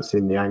say, I haven't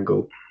seen the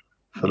angle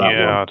for that one.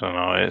 Yeah, I don't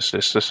know. It's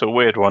just a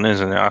weird one,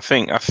 isn't it? I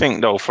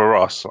think though, for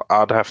us,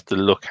 I'd have to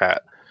look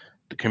at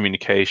the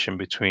communication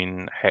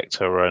between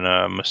Hector and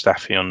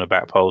Mustafi on the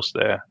back post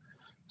there.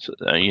 So,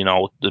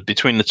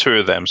 between the two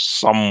of them,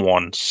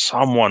 someone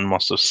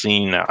must have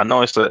seen that. I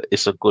know it's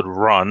a good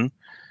run,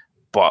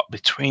 but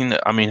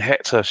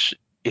Hector,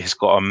 he's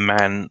got a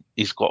man.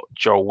 He's got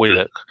Joe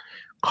Willock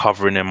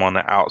covering him on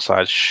the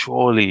outside.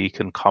 Surely he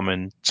can come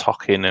and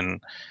tuck in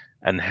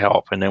and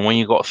help. And then when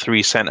you got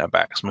three centre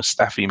backs,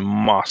 Mustafi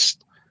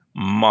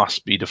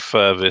must be the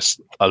furthest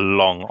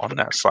along on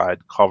that side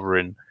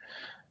covering.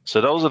 So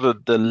those are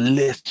the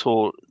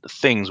little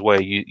things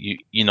where you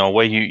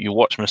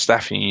watch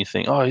Mustafi and you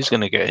think, oh, he's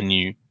going to get a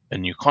new a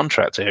new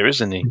contract here,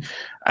 isn't he?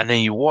 And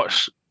then you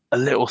watch a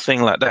little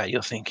thing like that,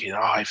 you're thinking,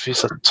 oh, if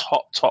it's a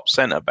top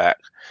centre back,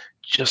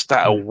 just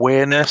that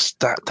awareness,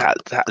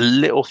 that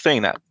little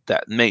thing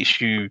that makes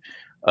you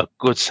a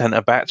good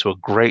centre back to a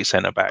great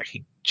centre back,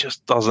 he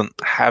just doesn't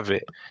have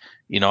it.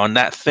 And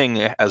that thing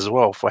as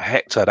well for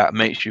Hector that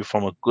makes you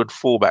from a good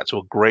fullback to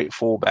a great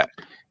fullback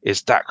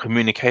is that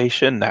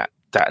communication, that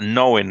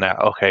knowing that,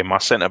 okay, my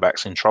centre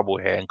back's in trouble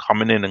here and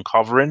coming in and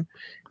covering.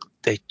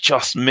 They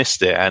just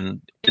missed it.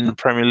 And in the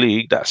Premier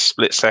League, that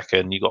split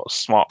second, you got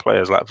smart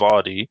players like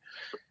Vardy.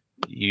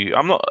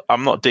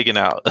 I'm not digging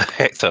out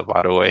Hector,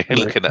 by the way,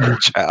 looking at the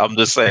chat. I'm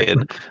just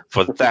saying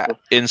for that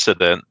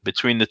incident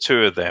between the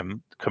two of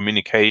them,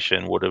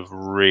 communication would have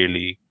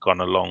really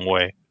gone a long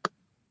way.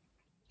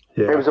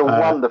 Yeah, it was a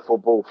wonderful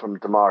ball from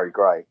Damari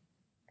Gray.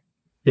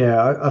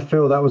 Yeah, I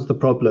feel that was the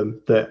problem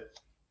that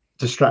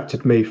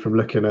distracted me from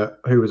looking at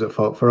who was at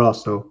fault for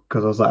Arsenal,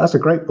 because I was like, that's a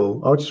great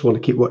ball. I just want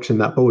to keep watching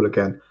that ball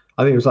again.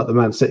 I think it was like the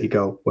Man City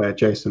goal where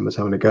Jason was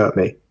having a go at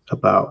me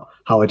about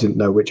how I didn't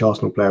know which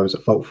Arsenal player was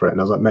at fault for it.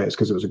 And I was like, mate, it's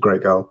because it was a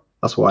great goal.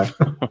 That's why.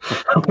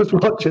 I was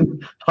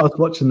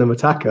watching them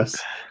attack us.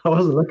 I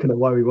wasn't looking at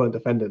why we weren't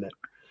defending it.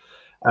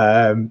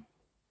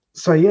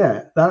 So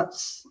yeah, that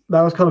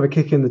was kind of a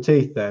kick in the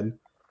teeth then.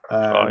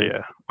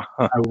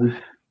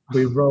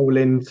 We roll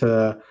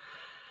into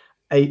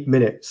 8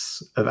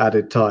 minutes of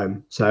added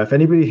time. So if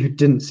anybody who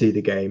didn't see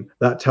the game,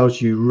 that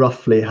tells you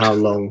roughly how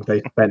long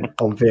they spent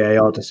on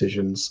VAR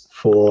decisions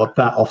for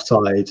that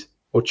offside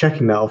or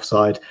checking that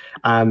offside,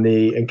 and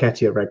the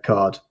Nketiah red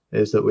card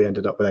is that we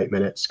ended up with 8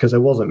 minutes because there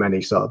wasn't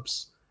many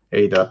subs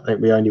either. I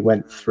think we only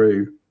went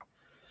through,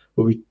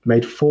 we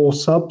made 4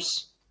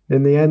 subs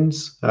in the end.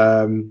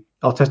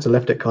 Arteta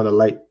left it kind of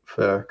late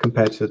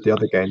compared to the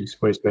other games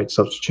where he's made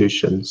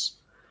substitutions.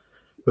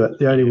 But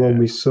the only one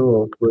we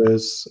saw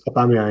was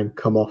Aubameyang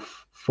come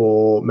off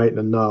for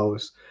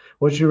Maitland-Niles.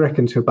 What do you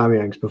reckon to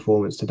Aubameyang's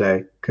performance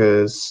today?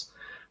 Because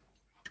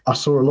I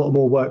saw a lot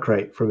more work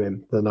rate from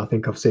him than I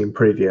think I've seen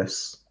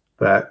previous.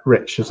 But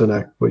Rich, I don't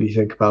know, what do you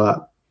think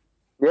about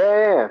that?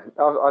 Yeah.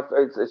 I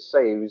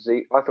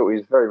thought he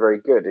was very, very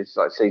good. It's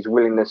like his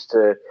willingness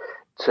to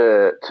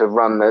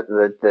run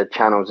the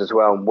channels as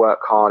well and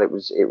work hard. It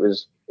was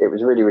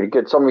really, really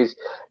good. Some of his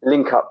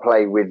link-up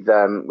play with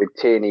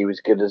Tierney was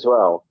good as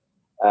well.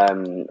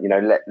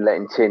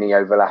 Letting Tierney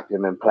overlap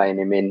him and playing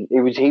him in. It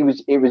was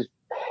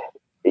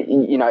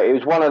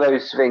one of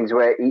those things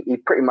where he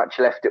pretty much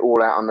left it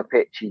all out on the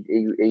pitch.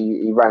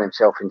 He ran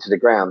himself into the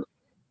ground.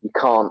 You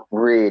can't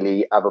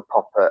really have a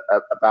pop at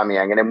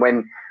Aubameyang. And then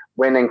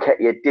when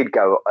Nketiah did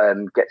go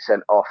get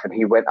sent off and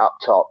he went up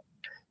top,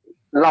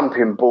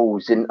 lumping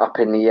balls up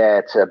in the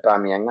air to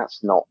Aubameyang,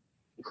 that's not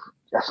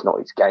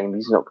his game.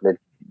 He's not going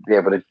to be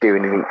able to do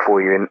anything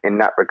for you in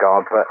that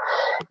regard. But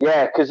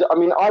yeah, because I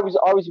mean, I was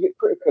a bit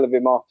critical of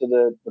him after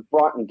the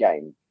Brighton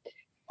game.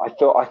 I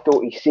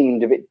thought he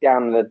seemed a bit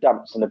down in the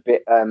dumps and a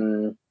bit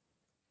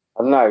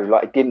I don't know,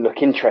 like he didn't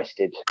look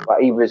interested.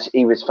 But he was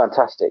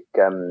fantastic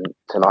tonight.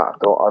 I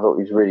thought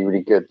he was really,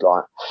 really good,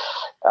 like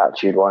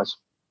attitude wise.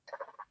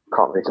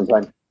 Can't really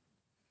complain.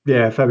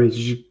 Yeah, Fabi, did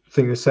you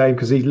think the same?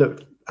 Because he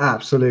looked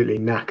absolutely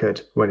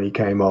knackered when he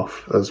came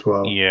off as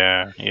well.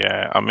 Yeah.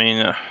 I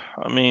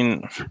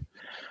mean,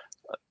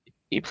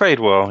 he played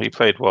well. He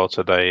played well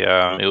today.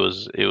 It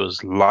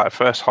was like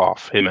first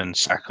half. Him and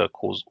Saka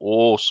caused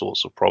all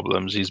sorts of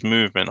problems. His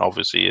movement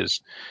obviously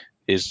is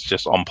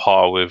just on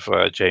par with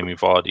Jamie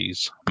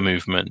Vardy's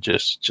movement.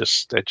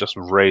 They're just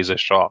razor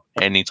sharp.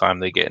 Anytime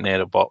they get near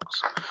the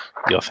box,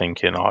 you're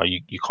thinking, oh,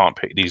 you can't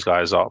pick these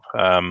guys up.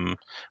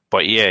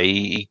 But yeah,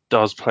 he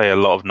does play a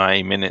lot of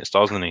 90 minutes,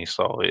 doesn't he?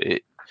 So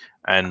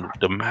and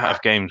the amount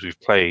of games we've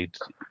played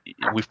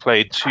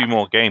 2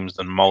 more games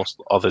than most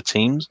other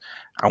teams,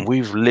 and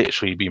we've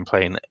literally been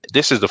playing.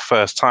 This is the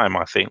first time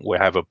I think we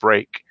have a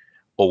break,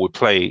 or we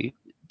play,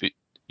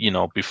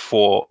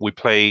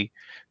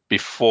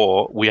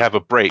 before we have a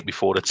break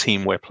before the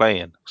team we're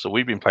playing. So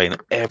we've been playing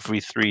every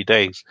 3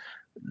 days.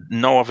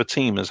 No other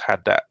team has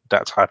had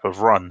that type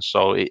of run.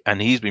 So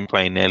and he's been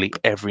playing nearly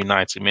every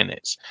 90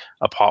 minutes,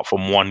 apart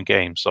from one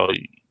game. So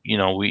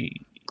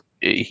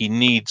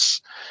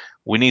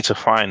we need to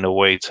find a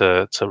way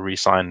to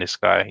re-sign this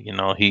guy.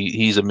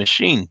 He's a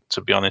machine, to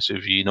be honest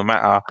with you. No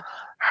matter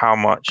how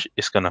much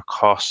it's going to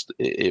cost,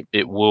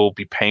 it will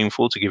be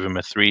painful to give him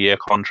a 3-year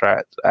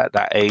contract at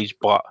that age.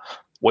 But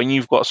when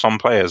you've got some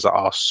players that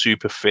are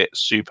super fit,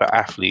 super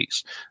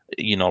athletes,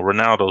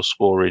 Ronaldo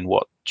scoring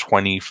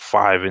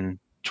 25 and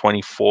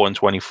 24 and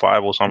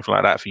 25 or something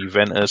like that for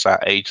Juventus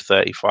at age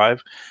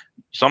 35.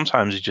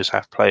 Sometimes you just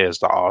have players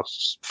that are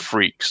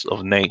freaks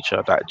of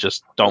nature that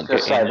just don't get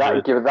injured.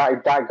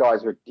 That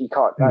guy's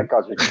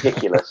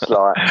ridiculous.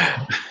 Like,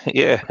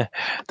 yeah,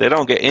 they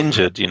don't get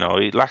injured.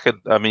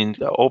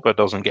 Oba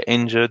doesn't get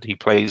injured. He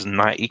plays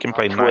He can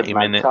play 90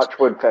 minutes. Touch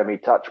wood,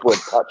 Femi. Touch wood.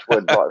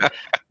 Like,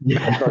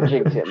 let's not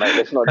jinx it, mate.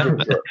 Let's not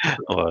jinx it.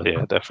 Well,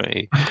 yeah,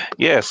 definitely.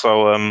 Yeah.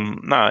 So,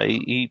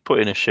 he put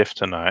in a shift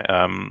tonight.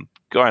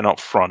 going up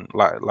front,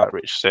 like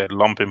Rich said,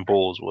 lumping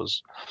balls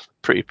was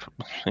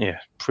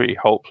pretty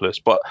hopeless.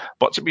 But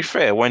to be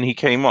fair, when he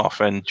came off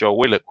and Joe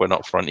Willock went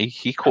up front,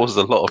 he caused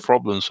a lot of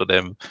problems for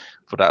them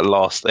for that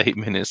last 8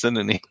 minutes,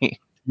 didn't he?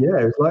 Yeah,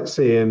 it was like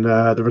seeing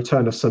the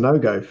return of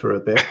Sonogo for a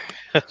bit.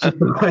 Just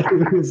the way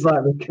it was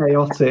like the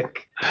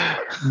chaotic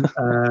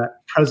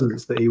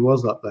presence that he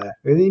was up there.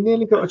 And he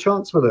nearly got a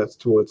chance with us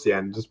towards the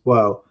end as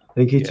well. I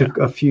think he took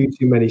a few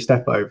too many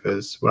step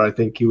overs where I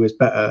think he was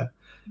better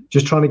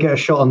just trying to get a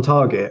shot on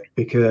target,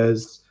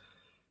 because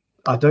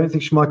I don't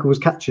think Schmeichel was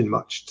catching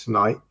much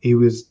tonight. He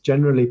was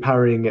generally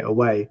parrying it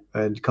away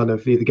and kind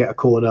of either get a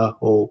corner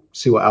or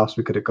see what else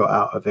we could have got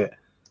out of it.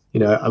 You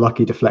know, a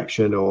lucky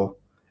deflection or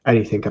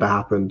anything could have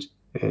happened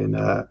in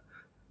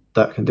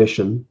that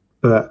condition.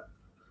 But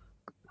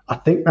I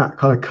think that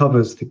kind of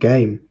covers the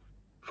game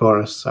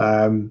for us.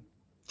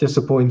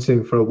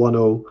 Disappointing for a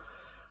 1-1.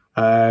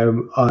 I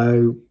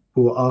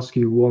will ask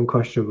you one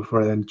question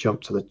before I then jump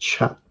to the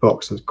chat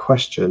box and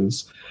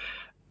questions.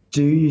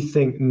 Do you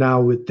think now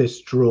with this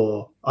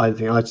draw, I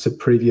think I'd said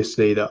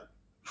previously that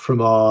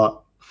from our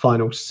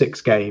final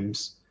 6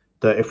 games,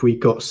 that if we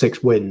got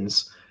 6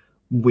 wins,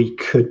 we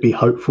could be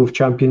hopeful for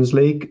Champions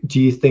League? Do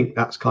you think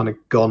that's kind of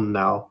gone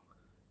now?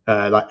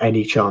 Like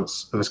any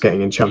chance of us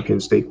getting in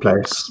Champions League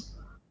place?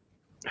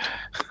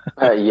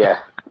 Yeah,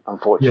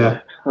 unfortunately.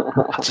 Yeah.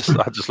 I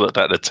just looked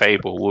at the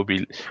table. We'll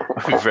be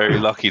very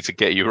lucky to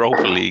get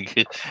Europa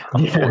League.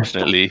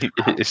 Unfortunately,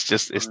 it's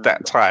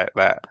that tight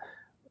that,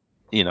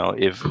 you know,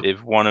 if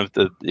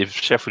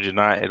Sheffield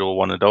United or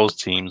one of those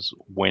teams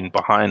win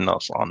behind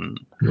us on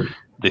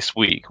this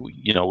week,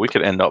 we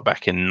could end up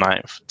back in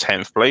 9th,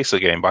 10th place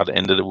again by the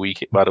end of the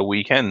week. By the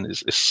weekend,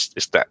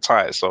 it's that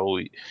tight. So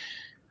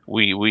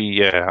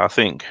I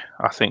think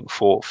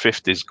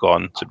 5th is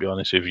gone. To be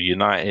honest with you,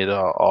 United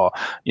are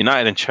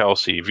United and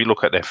Chelsea. If you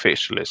look at their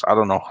fixture list, I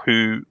don't know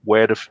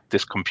where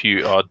this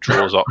computer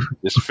draws up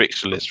this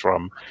fixture list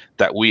from,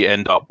 that we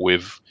end up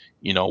with,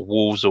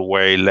 Wolves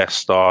away,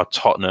 Leicester,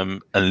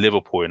 Tottenham, and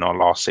Liverpool in our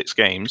last 6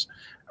 games,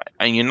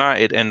 and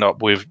United end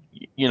up with,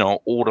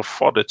 all the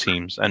fodder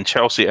teams, and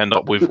Chelsea end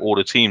up with all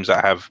the teams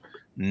that have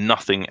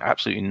nothing,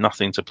 absolutely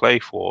nothing to play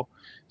for.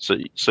 So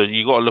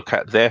you got to look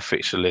at their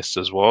fixture list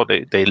as well.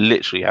 They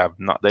literally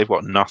they've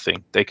got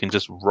nothing. They can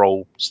just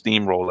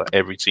steamroll at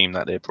every team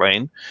that they're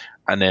playing,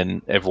 and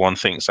then everyone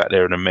thinks that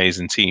they're an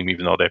amazing team,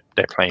 even though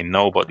they're playing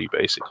nobody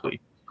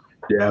basically.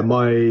 Yeah,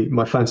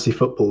 my fantasy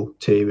football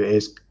team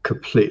is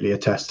completely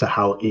attest to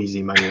how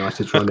easy Man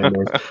United's running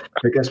is.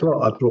 But guess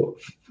what? I brought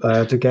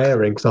De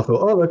Gea in because I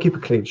thought, they'll keep a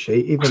clean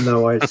sheet, even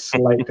though I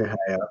slate De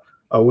Gea.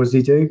 Oh, what does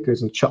he do?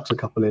 Goes and chucks a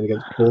couple in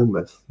against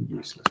Bournemouth.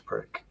 Useless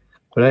prick.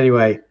 But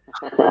anyway,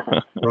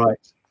 right.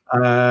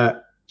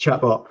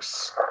 Chat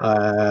box.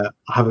 I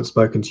haven't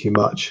spoken to you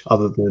much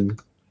other than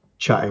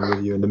chatting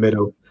with you in the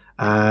middle.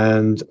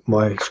 And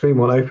my screen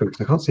won't open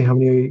because I can't see how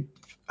many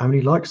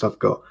likes I've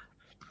got.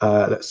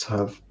 Let's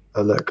have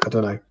a look. I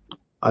don't know.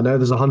 I know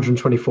there's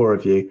 124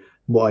 of you.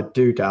 What I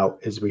do doubt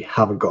is we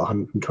haven't got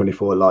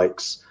 124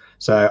 likes.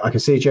 So I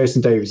can see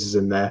Jason Davies is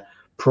in there,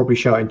 probably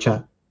shouting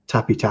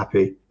tappy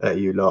tappy at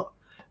you lot.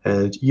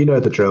 And you know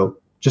the drill.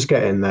 Just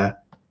get in there.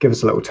 Give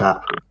us a little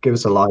tap. Give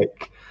us a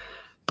like.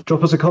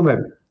 Drop us a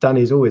comment.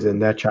 Danny's always in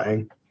there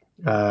chatting.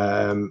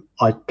 I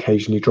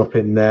occasionally drop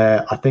in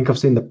there. I think I've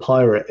seen the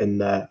Pirate in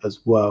there as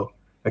well.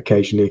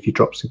 Occasionally, if you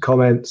drop some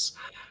comments,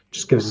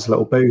 just gives us a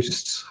little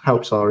boost,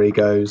 helps our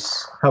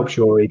egos, helps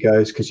your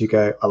egos, because you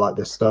go, I like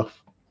this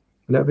stuff.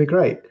 And that'll be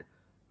great.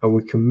 And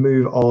we can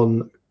move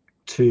on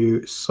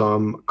to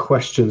some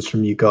questions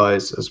from you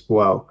guys as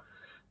well.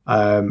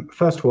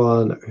 First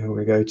one, who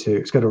we go to,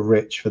 let's go to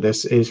Rich for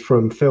this, is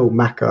from Phil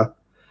Macker.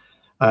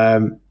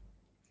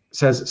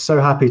 Says, so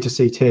happy to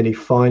see Tierney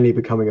finally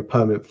becoming a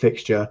permanent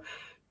fixture.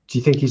 Do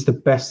you think he's the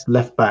best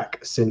left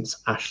back since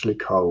Ashley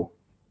Cole?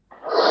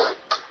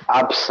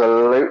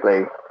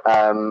 Absolutely.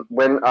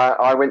 When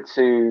I went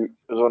to,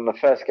 it was one of the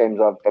first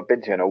games I've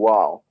been to in a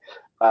while.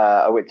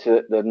 I went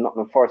to the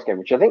Nottingham Forest game,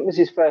 which I think was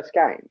his first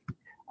game.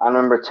 I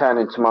remember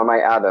turning to my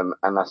mate Adam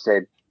and I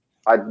said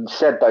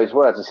those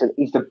words. I said,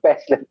 he's the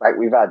best left back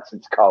we've had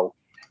since Cole,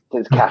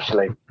 since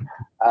Cashley.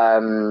 I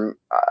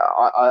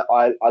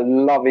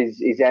love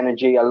his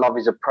energy. I love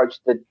his approach.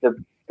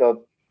 The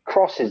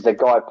crosses the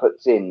guy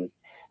puts in,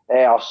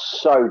 they are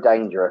so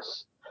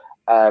dangerous.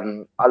 I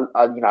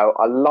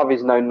love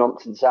his no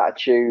nonsense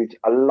attitude.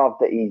 I love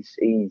that he's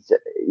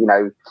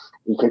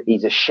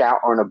a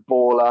shouter and a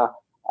baller.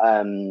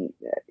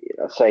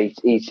 So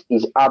he's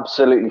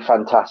absolutely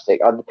fantastic.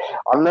 I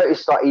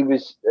noticed that he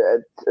was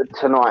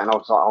tonight, and I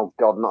was like, oh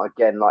God, not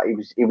again! Like he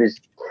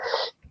was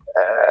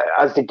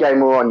as the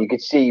game wore on, you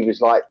could see he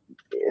was like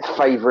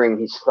favouring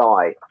his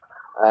thigh,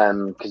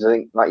 because I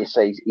think, like you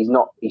say, he's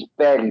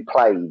barely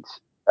played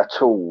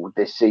at all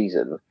this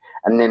season.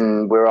 And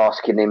then we're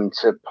asking him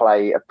to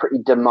play a pretty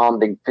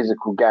demanding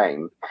physical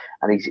game,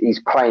 and he's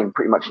playing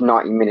pretty much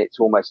 90 minutes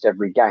almost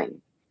every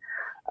game.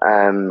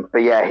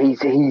 But yeah,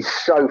 he's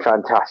so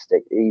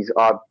fantastic.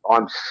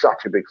 I'm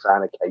such a big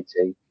fan of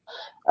KT.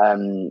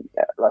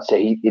 Like I said,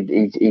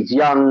 he's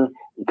young.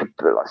 He could,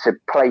 like I said,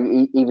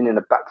 play even in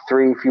the back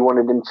three if you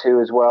wanted him to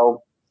as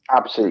well.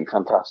 Absolutely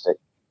fantastic.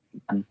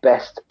 The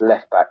best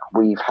left back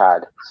we've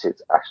had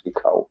since Ashley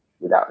Cole,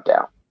 without a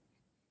doubt.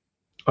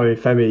 I mean,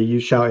 Femi, are you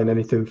shouting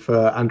anything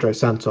for Andre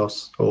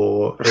Santos,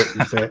 or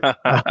is it?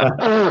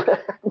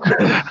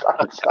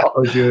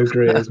 Or do you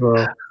agree as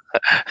well?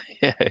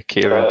 Yeah,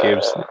 Kieran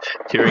Gibbs.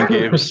 Kieran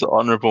Gibbs,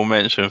 honourable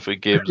mention for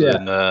Gibbs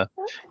and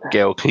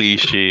Gail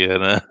Clichy.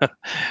 And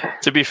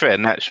to be fair,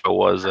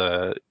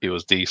 Nacho he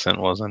was decent,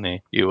 wasn't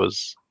he? He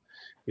was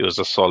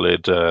a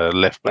solid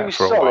left back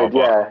for a while.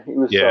 Yeah, he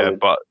was solid.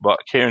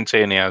 But Kieran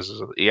Tierney has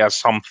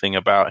something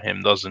about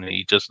him, doesn't he?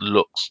 He just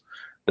looks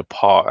the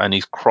part, and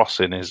his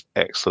crossing is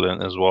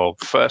excellent as well.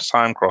 First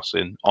time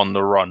crossing on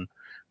the run,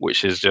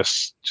 which is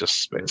just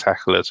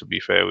spectacular. To be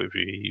fair with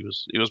you,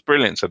 he was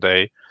brilliant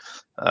today.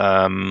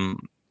 I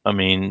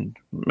mean,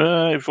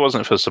 if it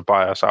wasn't for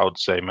Ceballos, I would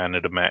say man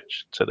of the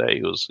match today.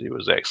 He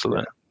was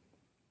excellent.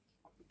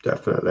 Yeah,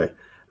 definitely.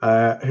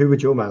 Who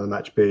would your man of the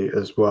match be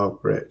as well,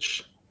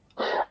 Rich?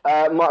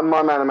 My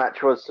man of the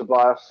match was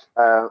Ceballos,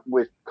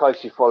 with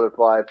closely followed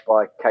by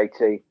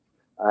KT.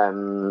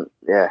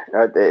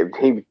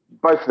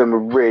 Both of them were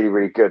really,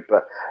 really good,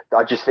 but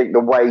I just think the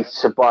way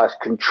Ceballos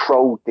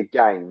controlled the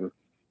game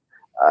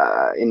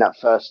in that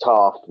first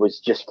half was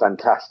just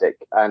fantastic.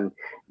 And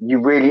you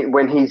really,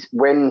 when his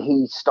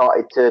energy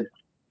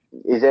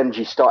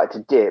started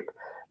to dip,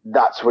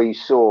 that's where you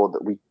saw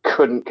that we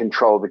couldn't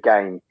control the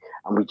game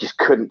and we just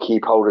couldn't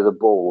keep hold of the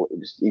ball.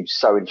 He was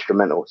so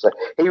instrumental. So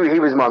he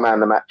was my man of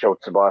the match,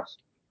 old Tobias.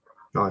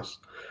 Nice.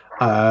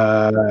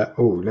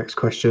 Next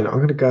question. I'm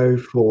going to go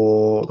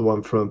for the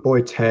one from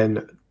Boy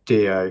 10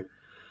 Dio.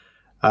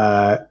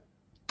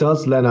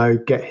 Does Leno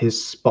get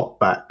his spot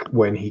back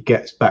when he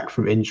gets back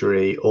from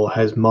injury, or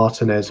has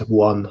Martinez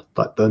won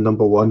like the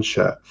number one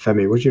shirt?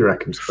 Femi, what do you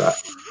reckon to that?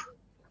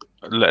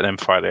 Let them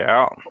fight it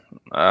out.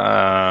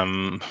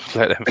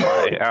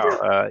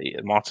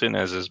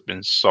 Martinez has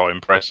been so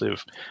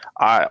impressive.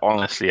 I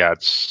honestly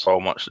had so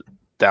much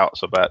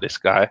doubts about this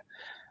guy.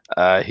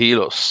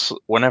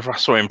 Whenever I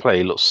saw him play,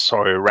 he looked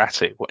so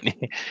erratic. When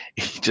he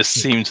just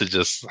seemed to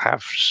just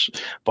have.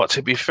 But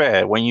to be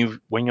fair, when you're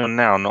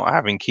now not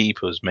having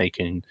keepers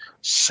making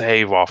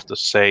save after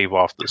save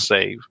after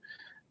save,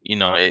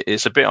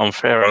 it's a bit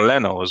unfair on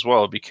Leno as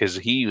well, because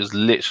he was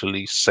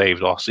literally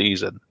saved our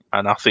season,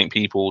 and I think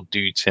people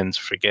do tend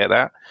to forget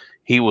that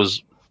he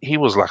was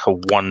like a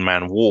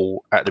one-man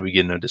wall at the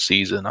beginning of the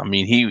season. I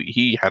mean,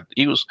 he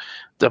was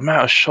the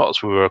amount of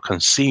shots we were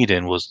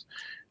conceding was.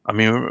 I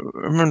mean,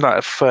 remember like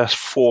the first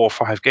 4 or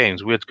 5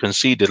 games, we had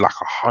conceded like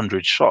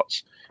 100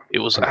 shots. It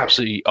was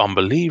absolutely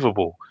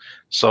unbelievable.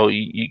 So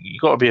you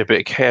got to be a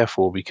bit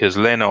careful, because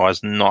Leno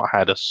has not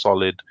had a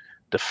solid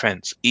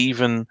defense.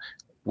 Even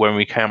when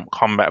we come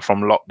back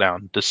from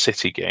lockdown, the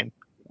City game,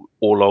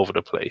 all over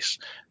the place.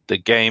 The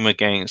game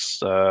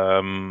against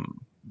Brighton,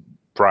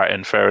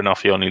 fair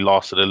enough, he only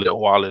lasted a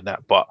little while in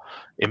that. But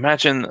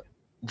imagine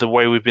the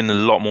way we've been a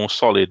lot more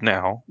solid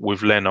now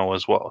with Leno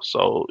as well.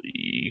 So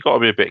you got to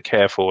be a bit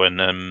careful.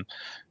 And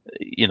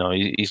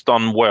he's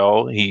done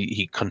well.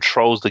 He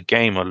controls the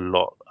game a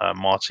lot.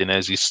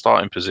 Martinez, his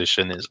starting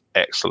position is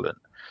excellent.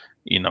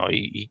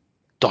 He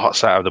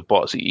darts out of the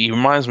box. He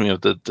reminds me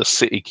of the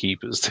City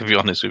keepers, to be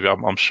honest with you.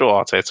 I'm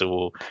sure Arteta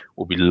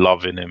will be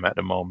loving him at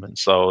the moment.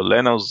 So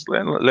Leno's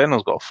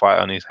got a fight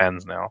on his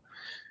hands now.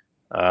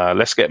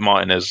 Let's get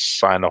Martinez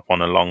signed up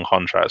on a long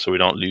contract so we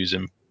don't lose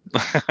him.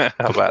 How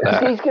about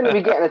that? He's going to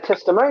be getting a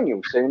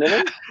testimonial soon,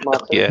 isn't he,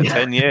 Martin? Yeah,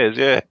 10 years,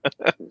 yeah.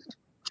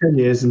 10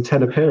 years and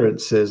 10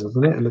 appearances,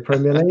 isn't it, in the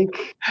Premier League?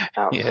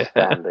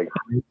 Outstanding.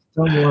 He's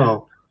done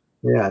well.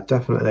 Yeah,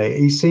 definitely.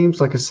 He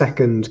seems like a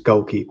second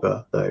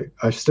goalkeeper, though.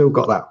 I've still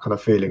got that kind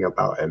of feeling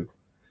about him,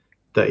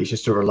 that he's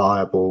just a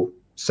reliable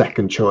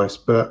second choice.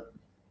 But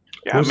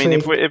yeah, I mean,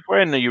 if we're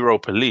in the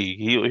Europa League,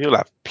 he'll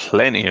have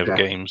plenty of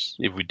games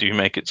if we do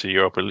make it to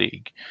Europa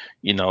League.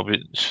 But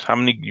how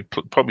many? You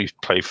probably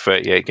play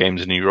 38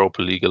 games in the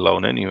Europa League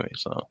alone anyway.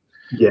 So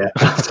yeah,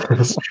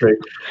 that's true.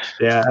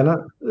 Yeah,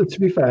 and to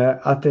be fair,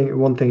 I think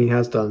one thing he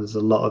has done is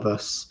a lot of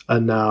us are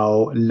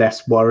now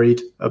less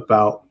worried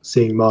about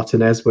seeing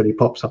Martinez when he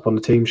pops up on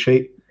the team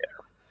sheet.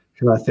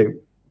 Because I think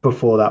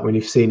before that, when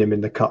you've seen him in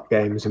the cup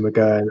games and we're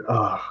going,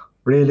 oh,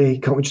 really?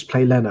 Can't we just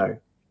play Leno?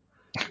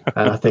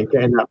 And I think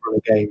getting that run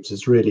of games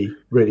has really,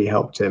 really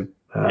helped him,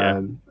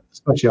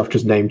 especially after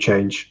his name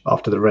change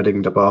after the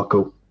Reading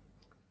debacle.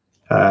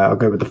 I'll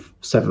go with the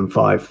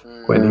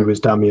 7-5 when he was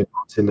Damian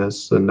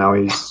Martinez and now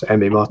he's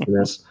Emi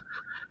Martinez.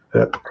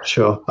 But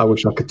sure, I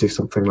wish I could do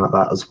something like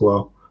that as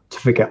well, to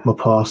forget my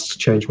past,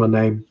 change my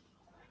name.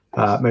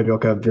 Maybe I'll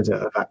go and visit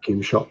a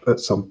vacuum shop at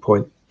some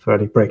point for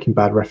any Breaking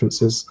Bad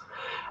references.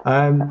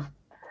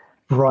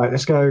 Right,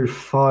 let's go.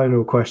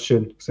 Final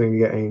question. So we're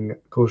getting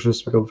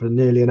cautious. We're going for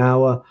nearly an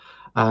hour,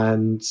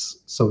 and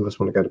some of us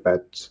want to go to bed.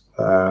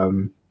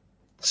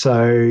 Let's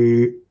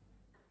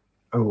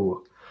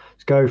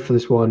go for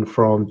this one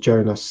from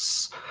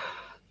Jonas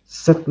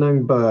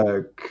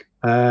Setningberg.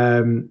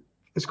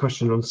 this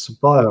question on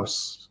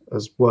Ceballos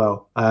as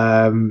well.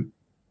 I'll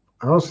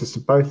ask this to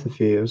both of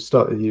you. I'll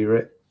start with you,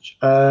 Rich.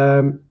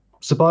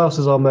 Ceballos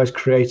is our most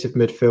creative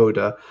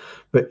midfielder,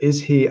 but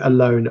is he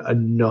alone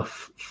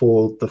enough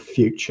for the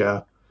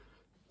future?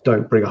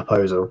 Don't bring up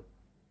Ozil.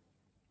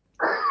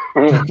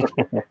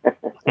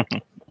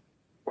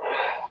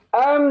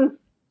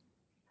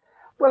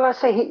 Well, I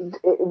say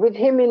with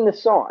him in the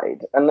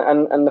side, and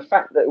the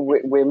fact that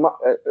we're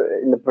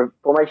in the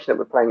formation that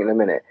we're playing in a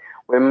minute,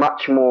 we're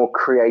much more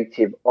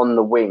creative on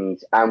the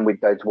wings and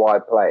with those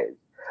wide players.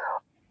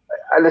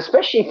 And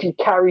especially if he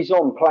carries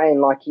on playing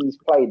like he's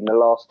played in the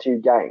last 2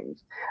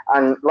 games,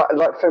 and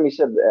like Femi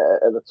said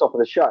at the top of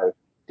the show,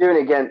 doing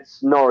it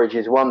against Norwich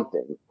is one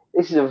thing.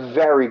 This is a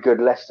very good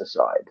Leicester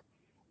side.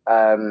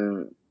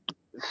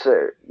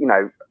 So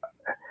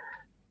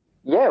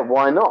yeah,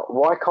 why not?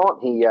 Why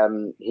can't he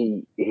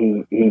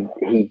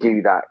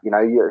do that?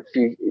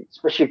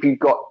 Especially if you've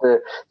got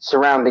the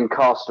surrounding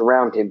cast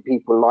around him,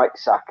 people like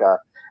Saka,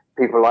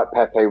 people like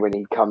Pepe when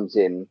he comes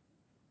in.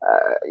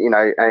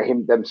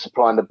 And them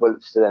supplying the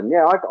bullets to them.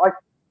 Yeah,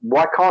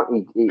 why can't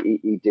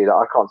he do that?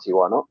 I can't see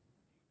why not.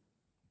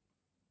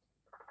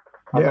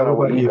 I don't know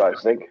what you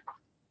guys think.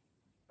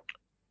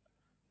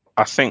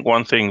 I think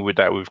one thing with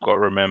that we've got to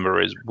remember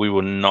is we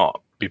will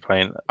not be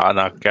playing, and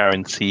I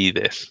guarantee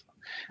this,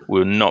 we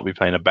will not be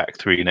playing a back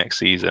 3 next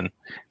season.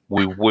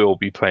 We will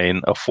be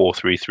playing a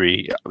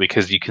 4-3-3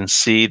 because you can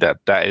see that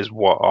is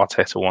what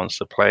Arteta wants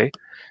to play.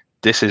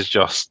 This is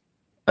just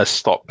a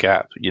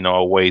stopgap,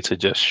 a way to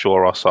just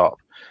shore us up.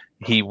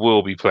 He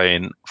will be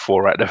playing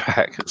 4 at the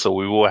back, so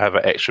we will have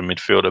an extra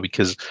midfielder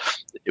because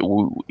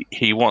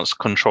he wants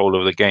control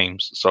of the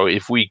games. So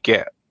if we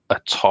get a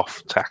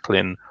tough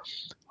tackling,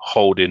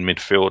 holding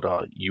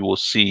midfielder, you will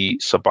see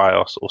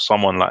Ceballos or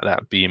someone like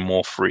that being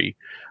more free.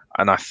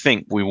 And I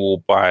think we will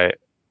buy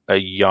a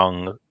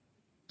young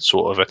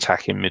sort of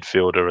attacking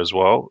midfielder as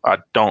well. I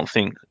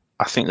think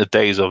the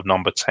days of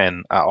number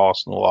 10 at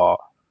Arsenal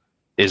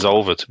is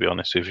over, to be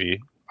honest with you.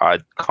 I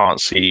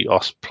can't see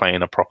us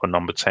playing a proper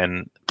number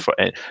 10.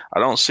 I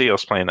don't see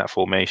us playing that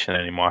formation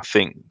anymore. I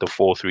think the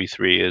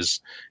 4-3-3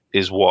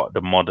 is what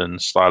the modern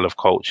style of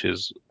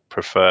coaches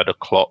prefer, the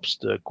Klopps,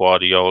 the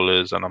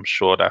Guardiolas, and I'm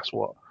sure that's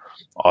what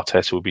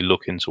Arteta will be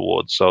looking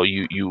towards. So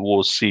you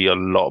will see a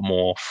lot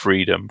more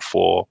freedom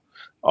for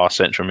our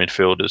central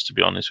midfielders, to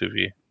be honest with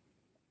you.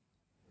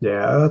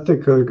 Yeah, I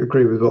think I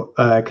agree with what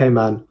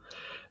K-Man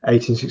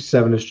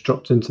 1867 has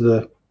dropped into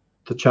the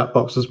chat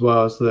box as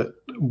well, is that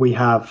we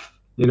have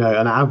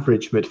an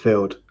average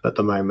midfield at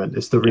the moment.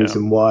 It's the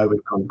reason why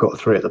we've kind of got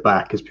 3 at the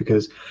back, is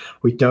because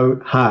we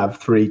don't have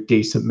 3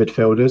 decent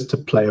midfielders to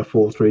play a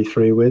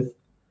 4-3-3 with. We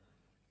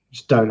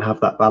just don't have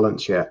that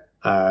balance yet.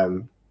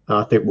 And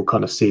I think we'll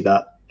kind of see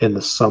that in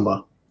the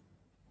summer.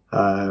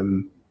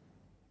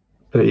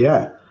 But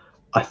yeah,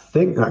 I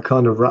think that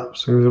kind of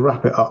wraps. I'm going to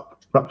wrap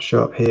the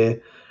show up here.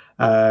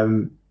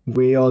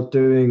 We are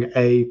doing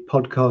a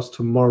podcast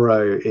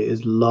tomorrow. It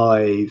is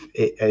live.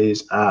 It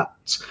is at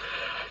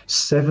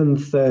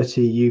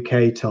 7:30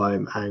 UK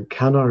time. And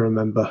can I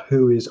remember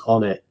who is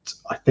on it?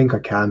 I think I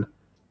can,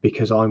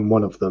 because I'm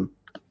one of them.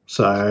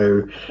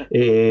 So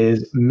it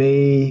is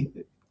me,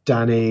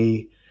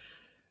 Danny,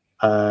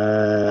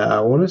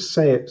 I want to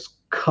say it's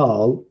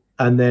Carl,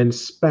 and then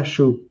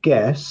special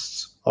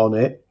guests on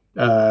it.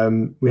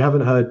 We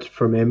haven't heard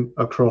from him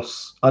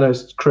across, I know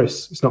it's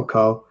Chris, it's not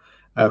Carl,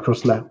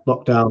 across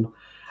lockdown.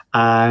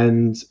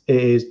 And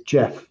it is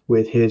Jeff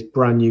with his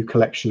brand new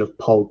collection of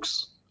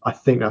Pogs. I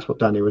think that's what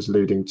Danny was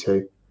alluding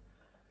to.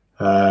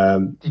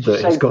 Did you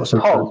say he's got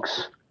some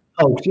Pogs?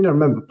 Pogs,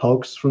 remember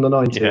Pogs from the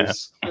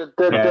 90s? Yeah.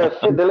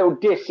 The little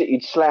disc that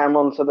you'd slam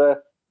onto the...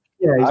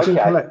 Yeah,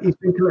 he's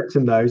been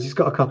collecting those. He's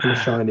got a couple of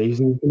shinies,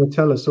 and he's going to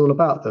tell us all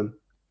about them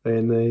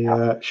in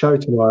the show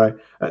tomorrow.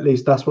 At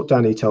least that's what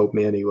Danny told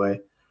me anyway.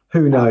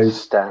 Who knows?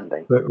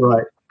 Outstanding. But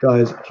right,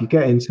 guys, if you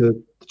get into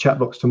the chat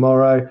box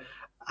tomorrow,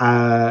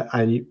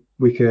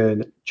 we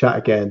can chat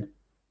again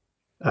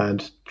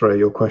and throw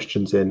your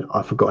questions in.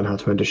 I've forgotten how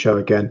to end a show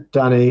again.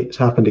 Danny, it's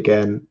happened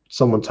again.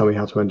 Someone tell me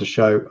how to end a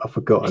show. I've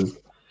forgotten.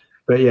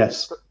 But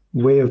yes,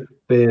 we have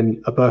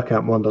been a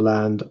Burkamp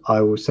Wonderland.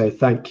 I will say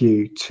thank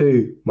you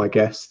to my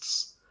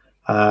guests,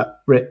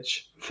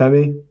 Rich,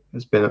 Femi.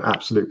 It's been an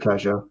absolute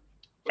pleasure.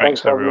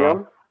 Thanks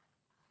everyone.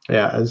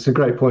 Yeah, and some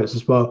great points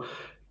as well.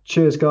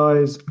 Cheers,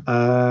 guys.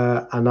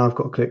 And I've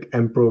got to click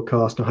end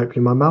broadcast, and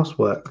hopefully my mouse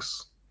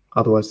works.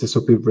 Otherwise, this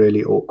will be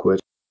really awkward.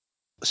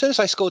 As soon as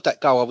I scored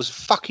that goal, I was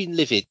fucking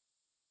livid.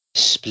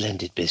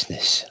 Splendid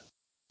business.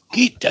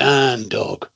 Get down, dog.